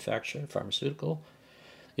drug manufacturer, pharmaceutical.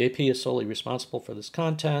 The AP is solely responsible for this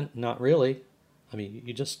content. Not really. I mean,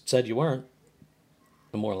 you just said you weren't,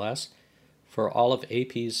 more or less. For all of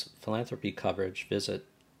AP's philanthropy coverage, visit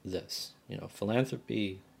this.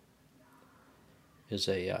 Philanthropy is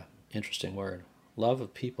a interesting word. Love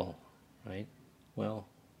of people, right? Well,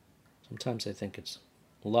 sometimes I think it's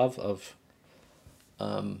love of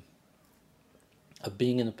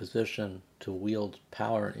being in a position to wield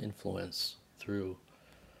power and influence through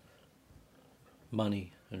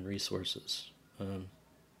money and resources.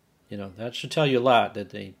 That should tell you a lot that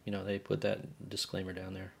they put that disclaimer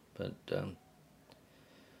down there. But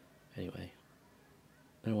anyway,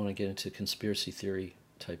 I don't want to get into conspiracy theory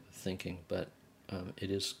type of thinking, but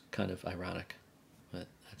it is kind of ironic. But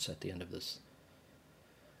that's at the end of this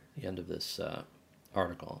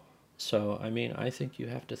article. So I think you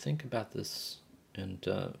have to think about this, and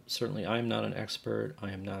certainly I'm not an expert.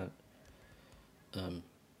 I am not.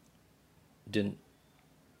 Didn't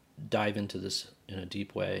dive into this in a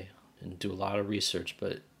deep way and do a lot of research,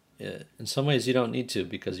 but in some ways you don't need to,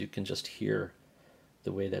 because you can just hear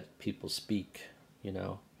the way that people speak.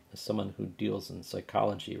 As someone who deals in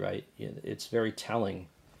psychology, right? It's very telling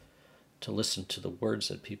to listen to the words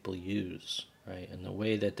that people use, right, and the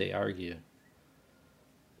way that they argue,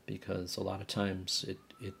 because a lot of times it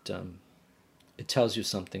tells you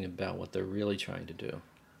something about what they're really trying to do,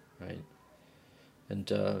 right? And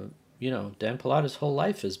Dan Pallotta's whole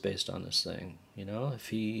life is based on this thing. If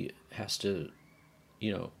he has to,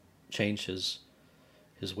 change his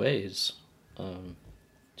ways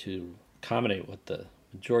to accommodate what the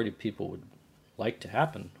majority of people would like to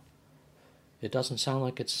happen, it doesn't sound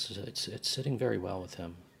like it's sitting very well with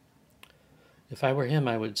him. If I were him,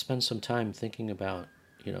 I would spend some time thinking about,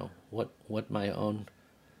 what my own,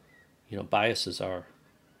 biases are.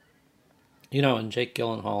 And Jake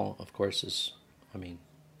Gyllenhaal, of course, he's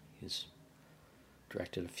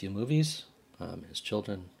directed a few movies. His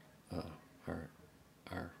children are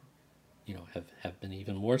have been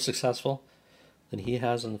even more successful than he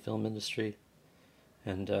has in the film industry.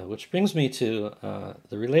 And which brings me to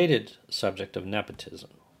the related subject of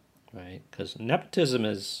nepotism, right? Because nepotism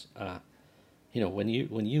is, when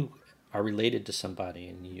you are related to somebody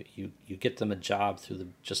and you get them a job through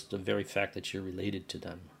just the very fact that you're related to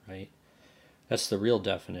them, right? That's the real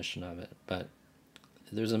definition of it. But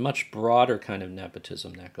there's a much broader kind of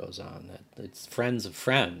nepotism that goes on. That it's friends of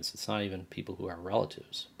friends. It's not even people who are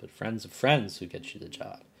relatives, but friends of friends who get you the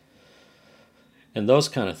job. And those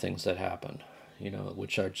kind of things that happen,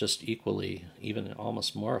 which are just equally, even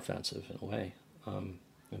almost more offensive in a way. And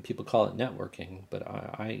people call it networking, but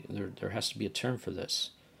there has to be a term for this,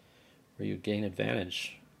 where you gain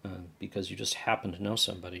advantage because you just happen to know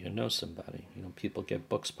somebody who knows somebody. People get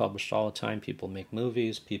books published all the time. People make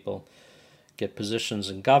movies. People get positions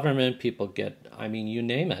in government. People get, you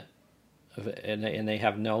name it, and they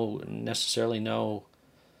have nothing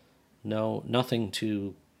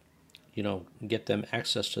to, get them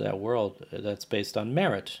access to that world that's based on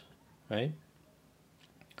merit, right?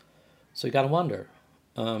 So you got to wonder.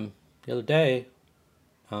 The other day,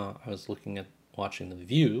 I was watching The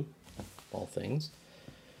View, of all things,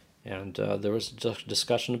 and there was a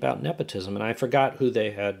discussion about nepotism, and I forgot who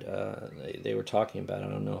they had. They were talking about. I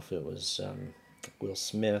don't know if it was Will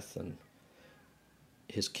Smith and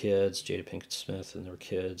his kids, Jada Pinkett Smith and their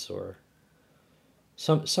kids, or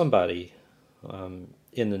somebody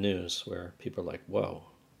in the news where people are like, "Whoa,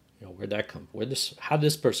 where'd that come? How did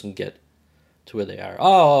this person get to where they are?"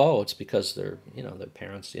 Oh, it's because their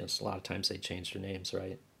parents. A lot of times they change their names,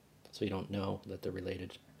 right? So you don't know that they're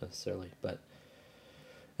related necessarily,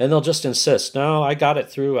 and they'll just insist, "No, I got it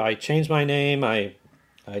through. I changed my name. I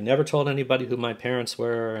never told anybody who my parents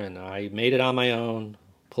were, and I made it on my own.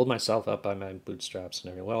 Pulled myself up by my bootstraps and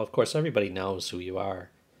everything." Well, of course, everybody knows who you are.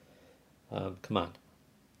 Come on,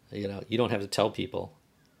 you don't have to tell people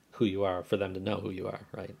who you are for them to know who you are,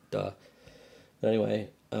 right? Duh. But anyway,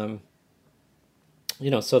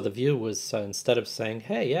 so The View was instead of saying,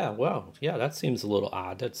 "Hey, yeah, that seems a little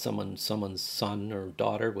odd that someone's son or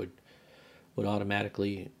daughter would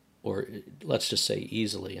automatically, or let's just say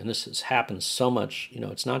easily," and this has happened so much.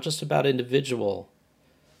 It's not just about individual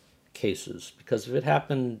cases, because if it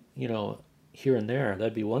happened, here and there,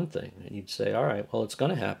 that'd be one thing. And you'd say, all right, well, it's going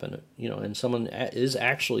to happen, and someone is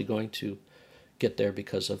actually going to get there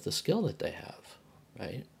because of the skill that they have,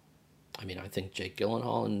 right? I mean, I think Jake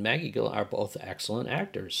Gyllenhaal and Maggie Gyllenhaal are both excellent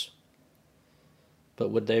actors. But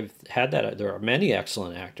would they've had that? There are many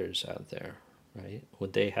excellent actors out there, right?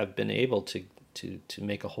 Would they have been able to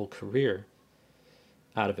make a whole career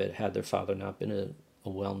out of it had their father not been a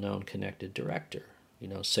well-known, connected director?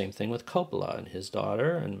 Same thing with Coppola and his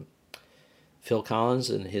daughter, and Phil Collins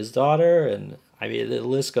and his daughter, and I mean, the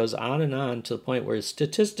list goes on to the point where,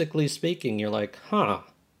 statistically speaking, you're like, wow,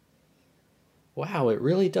 it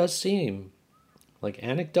really does seem, like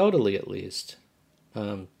anecdotally at least,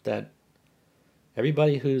 that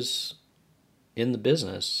everybody who's in the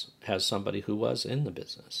business has somebody who was in the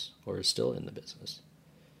business or is still in the business.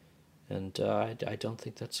 And I don't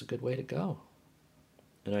think that's a good way to go.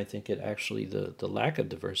 And I think it actually, the lack of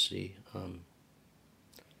diversity,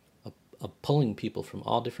 of pulling people from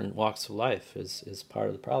all different walks of life is part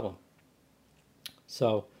of the problem.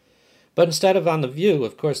 So, but instead of on The View,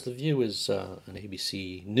 of course, The View is an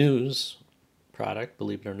ABC News product,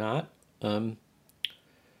 believe it or not. And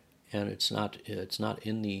it's not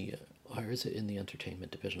in the, or is it in the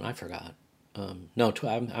entertainment division? I forgot. No,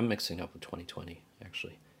 I'm mixing up with 2020,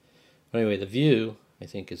 actually. But anyway, The View, I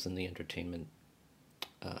think, is in the entertainment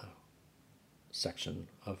section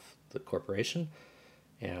of the corporation.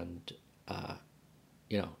 And,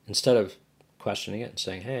 instead of questioning it and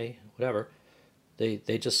saying, hey, whatever,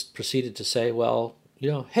 they just proceeded to say, well,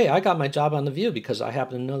 hey, I got my job on The View because I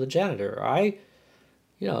happen to know the janitor. Or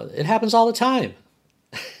it happens all the time.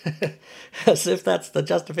 As if that's the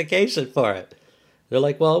justification for it. They're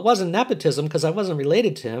like, well, it wasn't nepotism because I wasn't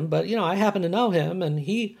related to him, but I happen to know him, and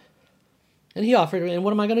he offered me, and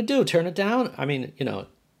what am I going to do? Turn it down? I mean,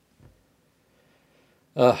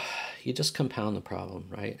 you just compound the problem,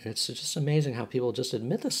 right? And it's just amazing how people just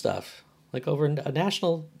admit this stuff, like over a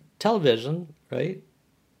national television, right?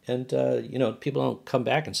 And people don't come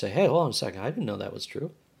back and say, hey, hold on a second, I didn't know that was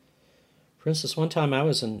true. For instance, one time I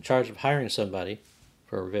was in charge of hiring somebody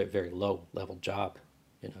for a very, very low level job,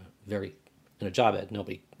 in a job that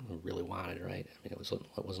nobody really wanted, right? I mean, it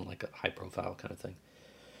wasn't like a high profile kind of thing.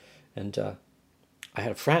 And I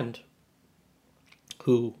had a friend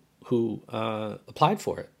who applied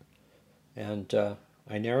for it, and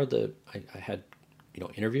I narrowed I had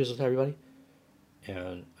interviews with everybody,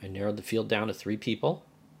 and I narrowed the field down to 3 people,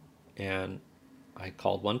 and I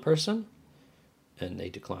called one person, and they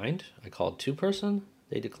declined. I called 2 person,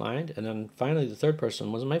 they declined, and then finally the 3rd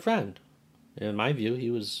person was my friend. In my view,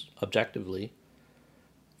 he was objectively,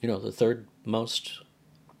 the 3rd most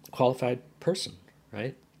qualified person,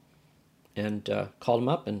 right? And called him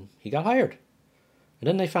up, and he got hired. And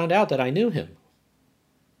then they found out that I knew him,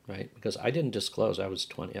 right? Because I didn't disclose. I was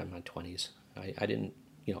in my 20s. I didn't,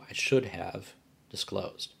 I should have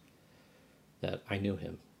disclosed that I knew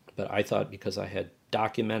him. But I thought because I had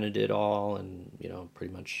documented it all and,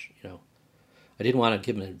 pretty much, I didn't want to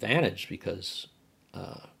give him an advantage because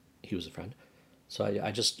he was a friend. So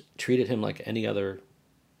I just treated him like any other,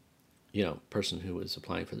 person who was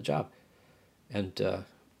applying for the job. And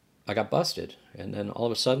I got busted. And then all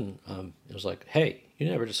of a sudden, it was like, hey, you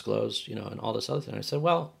never disclosed, and all this other thing. I said,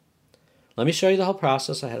 well, let me show you the whole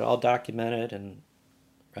process. I had it all documented, and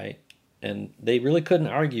right. And they really couldn't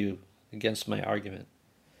argue against my argument.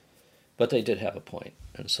 But they did have a point.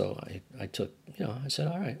 And so I took, I said,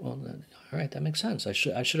 all right, well, all right, that makes sense. I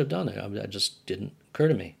should have done it. I just didn't occur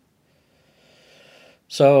to me.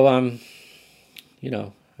 So,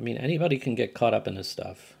 anybody can get caught up in this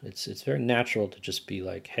stuff. It's very natural to just be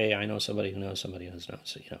like, hey, I know somebody who knows somebody who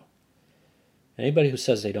knows, Anybody who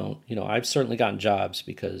says they don't, I've certainly gotten jobs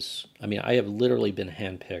because, I have literally been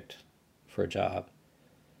handpicked for a job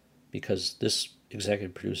because this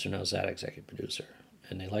executive producer knows that executive producer.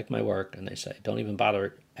 And they like my work, and they say, don't even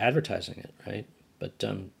bother advertising it, right? But,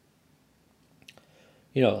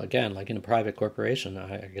 again, like in a private corporation,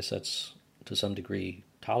 I guess that's to some degree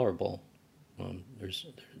tolerable.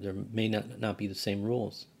 There may not be the same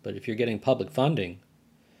rules. But if you're getting public funding,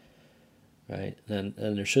 right, then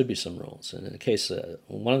there should be some rules. And in the case of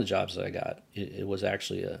one of the jobs that I got, it was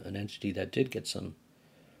actually an entity that did get some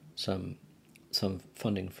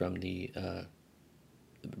funding from the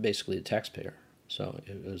basically the taxpayer. So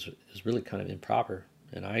it was really kind of improper,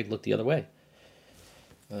 and I looked the other way.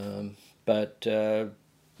 But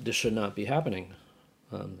this should not be happening.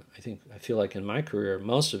 I feel like in my career,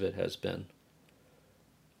 most of it has been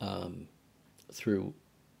through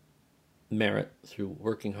merit, through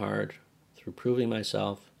working hard, through proving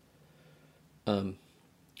myself. And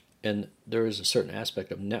there is a certain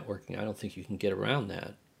aspect of networking. I don't think you can get around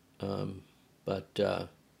that. But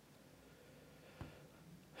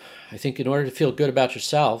I think in order to feel good about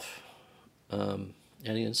yourself,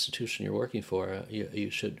 any institution you're working for, you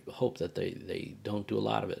should hope that they don't do a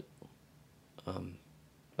lot of it.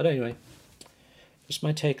 But anyway, just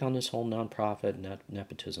my take on this whole nonprofit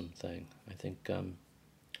nepotism thing. I think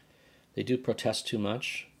they do protest too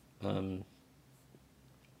much. I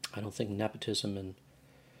don't think nepotism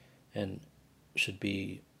and should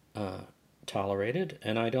be tolerated,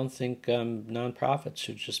 and I don't think nonprofits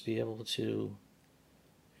should just be able to.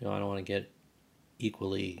 I don't want to get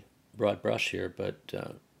equally broad brush here, but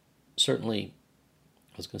certainly,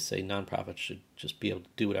 I was going to say nonprofits should just be able to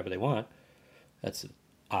do whatever they want. That's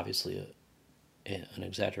obviously an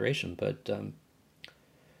exaggeration, but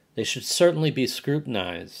they should certainly be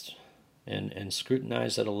scrutinized, and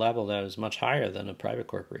scrutinized at a level that is much higher than a private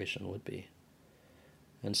corporation would be.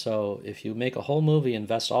 And so if you make a whole movie,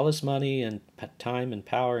 invest all this money and time and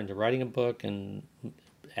power into writing a book and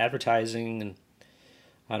advertising, and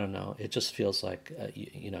I don't know, it just feels like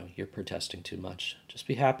you're protesting too much. Just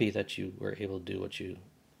be happy that you were able to do what you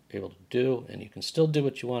were able to do, and you can still do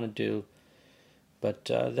what you want to do, but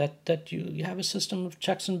that you have a system of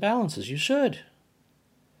checks and balances. You should.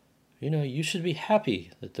 You should be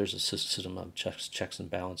happy that there's a system of checks and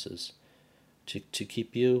balances to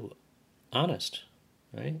keep you honest,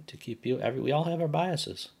 right? To keep you we all have our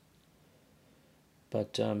biases.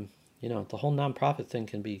 But the whole nonprofit thing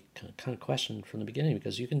can be kind of questioned from the beginning,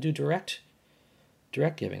 because you can do direct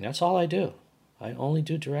giving. That's all I do. I only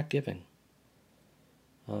do direct giving.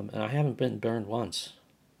 And I haven't been burned once.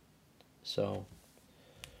 So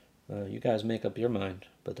you guys make up your mind,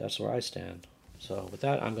 but that's where I stand. So with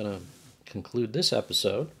that, I'm going to conclude this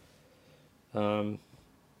episode of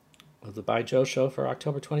the By Joe Show for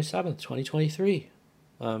October 27th, 2023.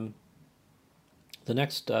 The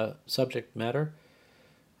next subject matter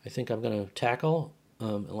I think I'm going to tackle,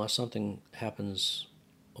 unless something happens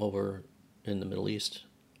over in the Middle East,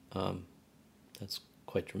 that's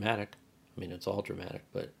quite dramatic. I mean, it's all dramatic,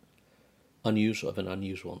 but of an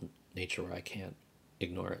unusual nature where I can't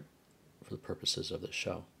ignore it for the purposes of this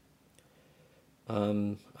show.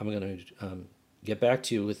 I'm going to get back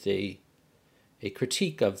to you with a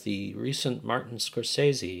critique of the recent Martin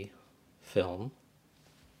Scorsese film,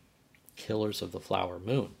 Killers of the Flower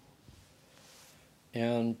Moon.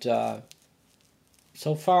 And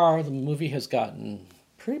so far, the movie has gotten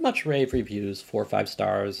pretty much rave reviews, 4 or 5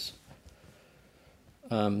 stars.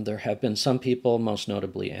 There have been some people, most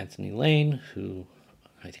notably Anthony Lane, who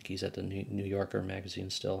I think he's at the New Yorker magazine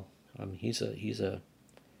still. He's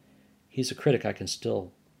a critic I can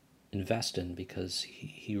still invest in, because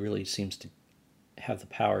he really seems to have the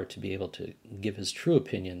power to be able to give his true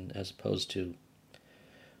opinion, as opposed to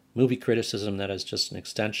movie criticism that is just an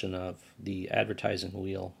extension of the advertising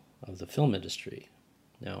wheel of the film industry.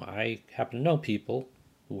 Now, I happen to know people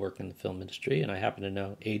who work in the film industry, and I happen to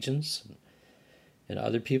know agents and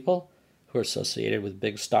other people who are associated with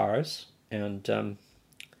big stars. And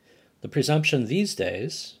the presumption these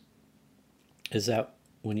days is that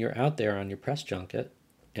when you're out there on your press junket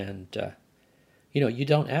and, you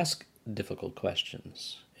don't ask difficult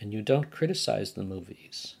questions and you don't criticize the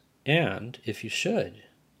movies, and if you should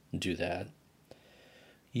do that,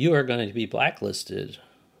 you are going to be blacklisted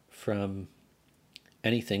from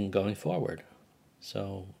anything going forward.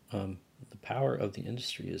 So the power of the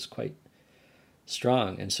industry is quite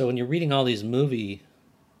strong. And so when you're reading all these movie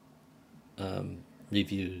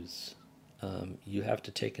reviews, you have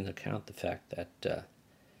to take into account the fact that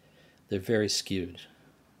they're very skewed,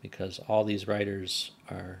 because all these writers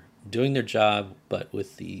are doing their job, but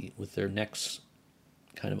with their necks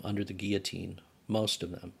kind of under the guillotine. Most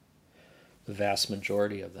of them, the vast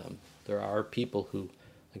majority of them. There are people who,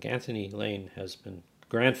 like Anthony Lane, has been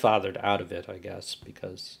grandfathered out of it, I guess,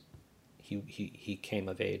 because he came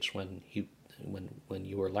of age when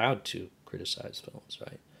you were allowed to criticize films,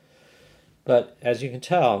 right? But as you can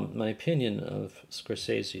tell, my opinion of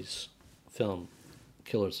Scorsese's film,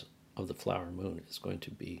 Killers of the Flower Moon, is going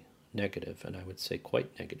to be negative, and I would say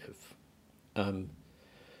quite negative,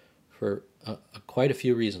 for quite a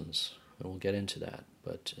few reasons, and we'll get into that.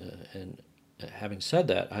 But having said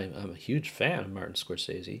that, I'm a huge fan of Martin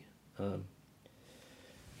Scorsese.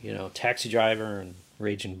 Taxi Driver and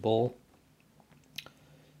Raging Bull,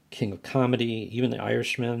 King of Comedy, even The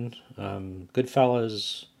Irishman,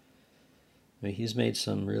 Goodfellas. I mean, he's made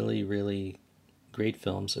some really, really great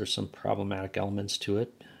films. There's some problematic elements to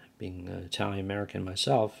it. Being Italian-American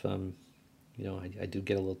myself, I do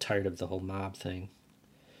get a little tired of the whole mob thing.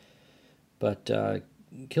 But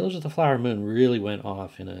Killers of the Flower Moon really went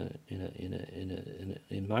off in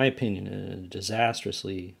my opinion, in a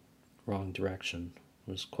disastrously wrong direction.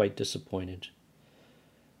 I was quite disappointed.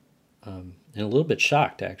 And a little bit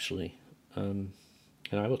shocked, actually. And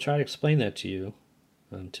I will try to explain that to you.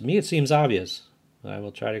 To me, it seems obvious. I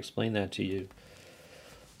will try to explain that to you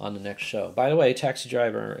on the next show. By the way, Taxi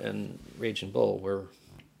Driver and Raging Bull were...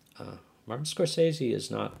 Martin Scorsese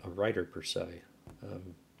is not a writer per se.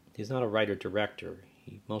 He's not a writer-director.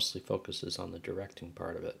 He mostly focuses on the directing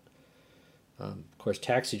part of it. Of course,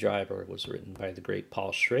 Taxi Driver was written by the great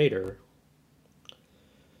Paul Schrader.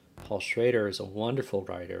 Paul Schrader is a wonderful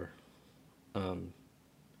writer,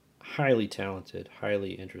 highly talented,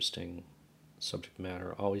 highly interesting subject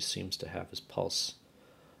matter. Always seems to have his pulse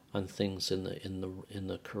on things in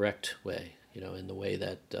the correct way. In the way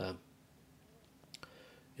that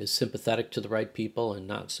is sympathetic to the right people and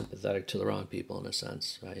not sympathetic to the wrong people, in a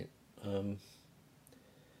sense, right?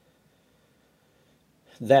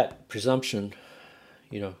 That presumption,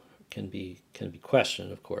 can be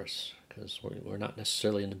questioned, of course, because we're not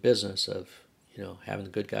necessarily in the business of, having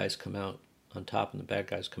the good guys come out on top and the bad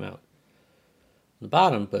guys come out on the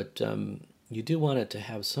bottom. But you do want it to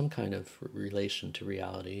have some kind of relation to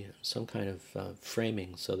reality, some kind of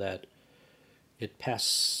framing, so that it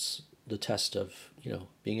passes the test of,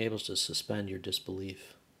 being able to suspend your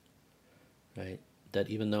disbelief, right? That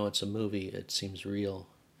even though it's a movie, it seems real,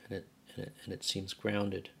 and it seems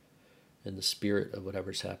grounded in the spirit of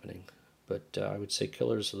whatever's happening. But I would say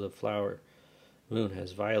Killers of the Flower Moon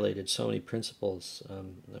has violated so many principles.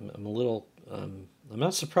 I'm a little, I'm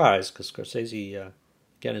not surprised, because Scorsese,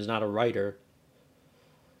 again, is not a writer,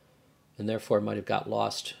 and therefore might have got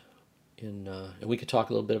lost in, and we could talk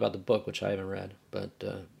a little bit about the book, which I haven't read, but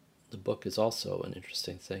the book is also an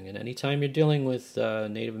interesting thing. And anytime you're dealing with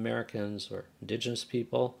Native Americans or indigenous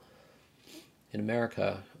people in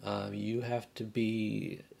America, you have to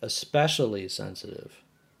be especially sensitive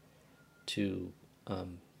to,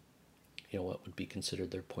 what would be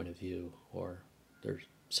considered their point of view or their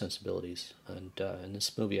sensibilities. And in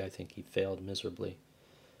this movie, I think he failed miserably.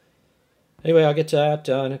 Anyway, I'll get to that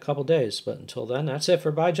in a couple days. But until then, that's it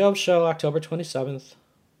for By Jove Show, October 27th,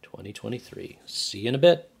 2023. See you in a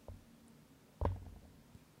bit.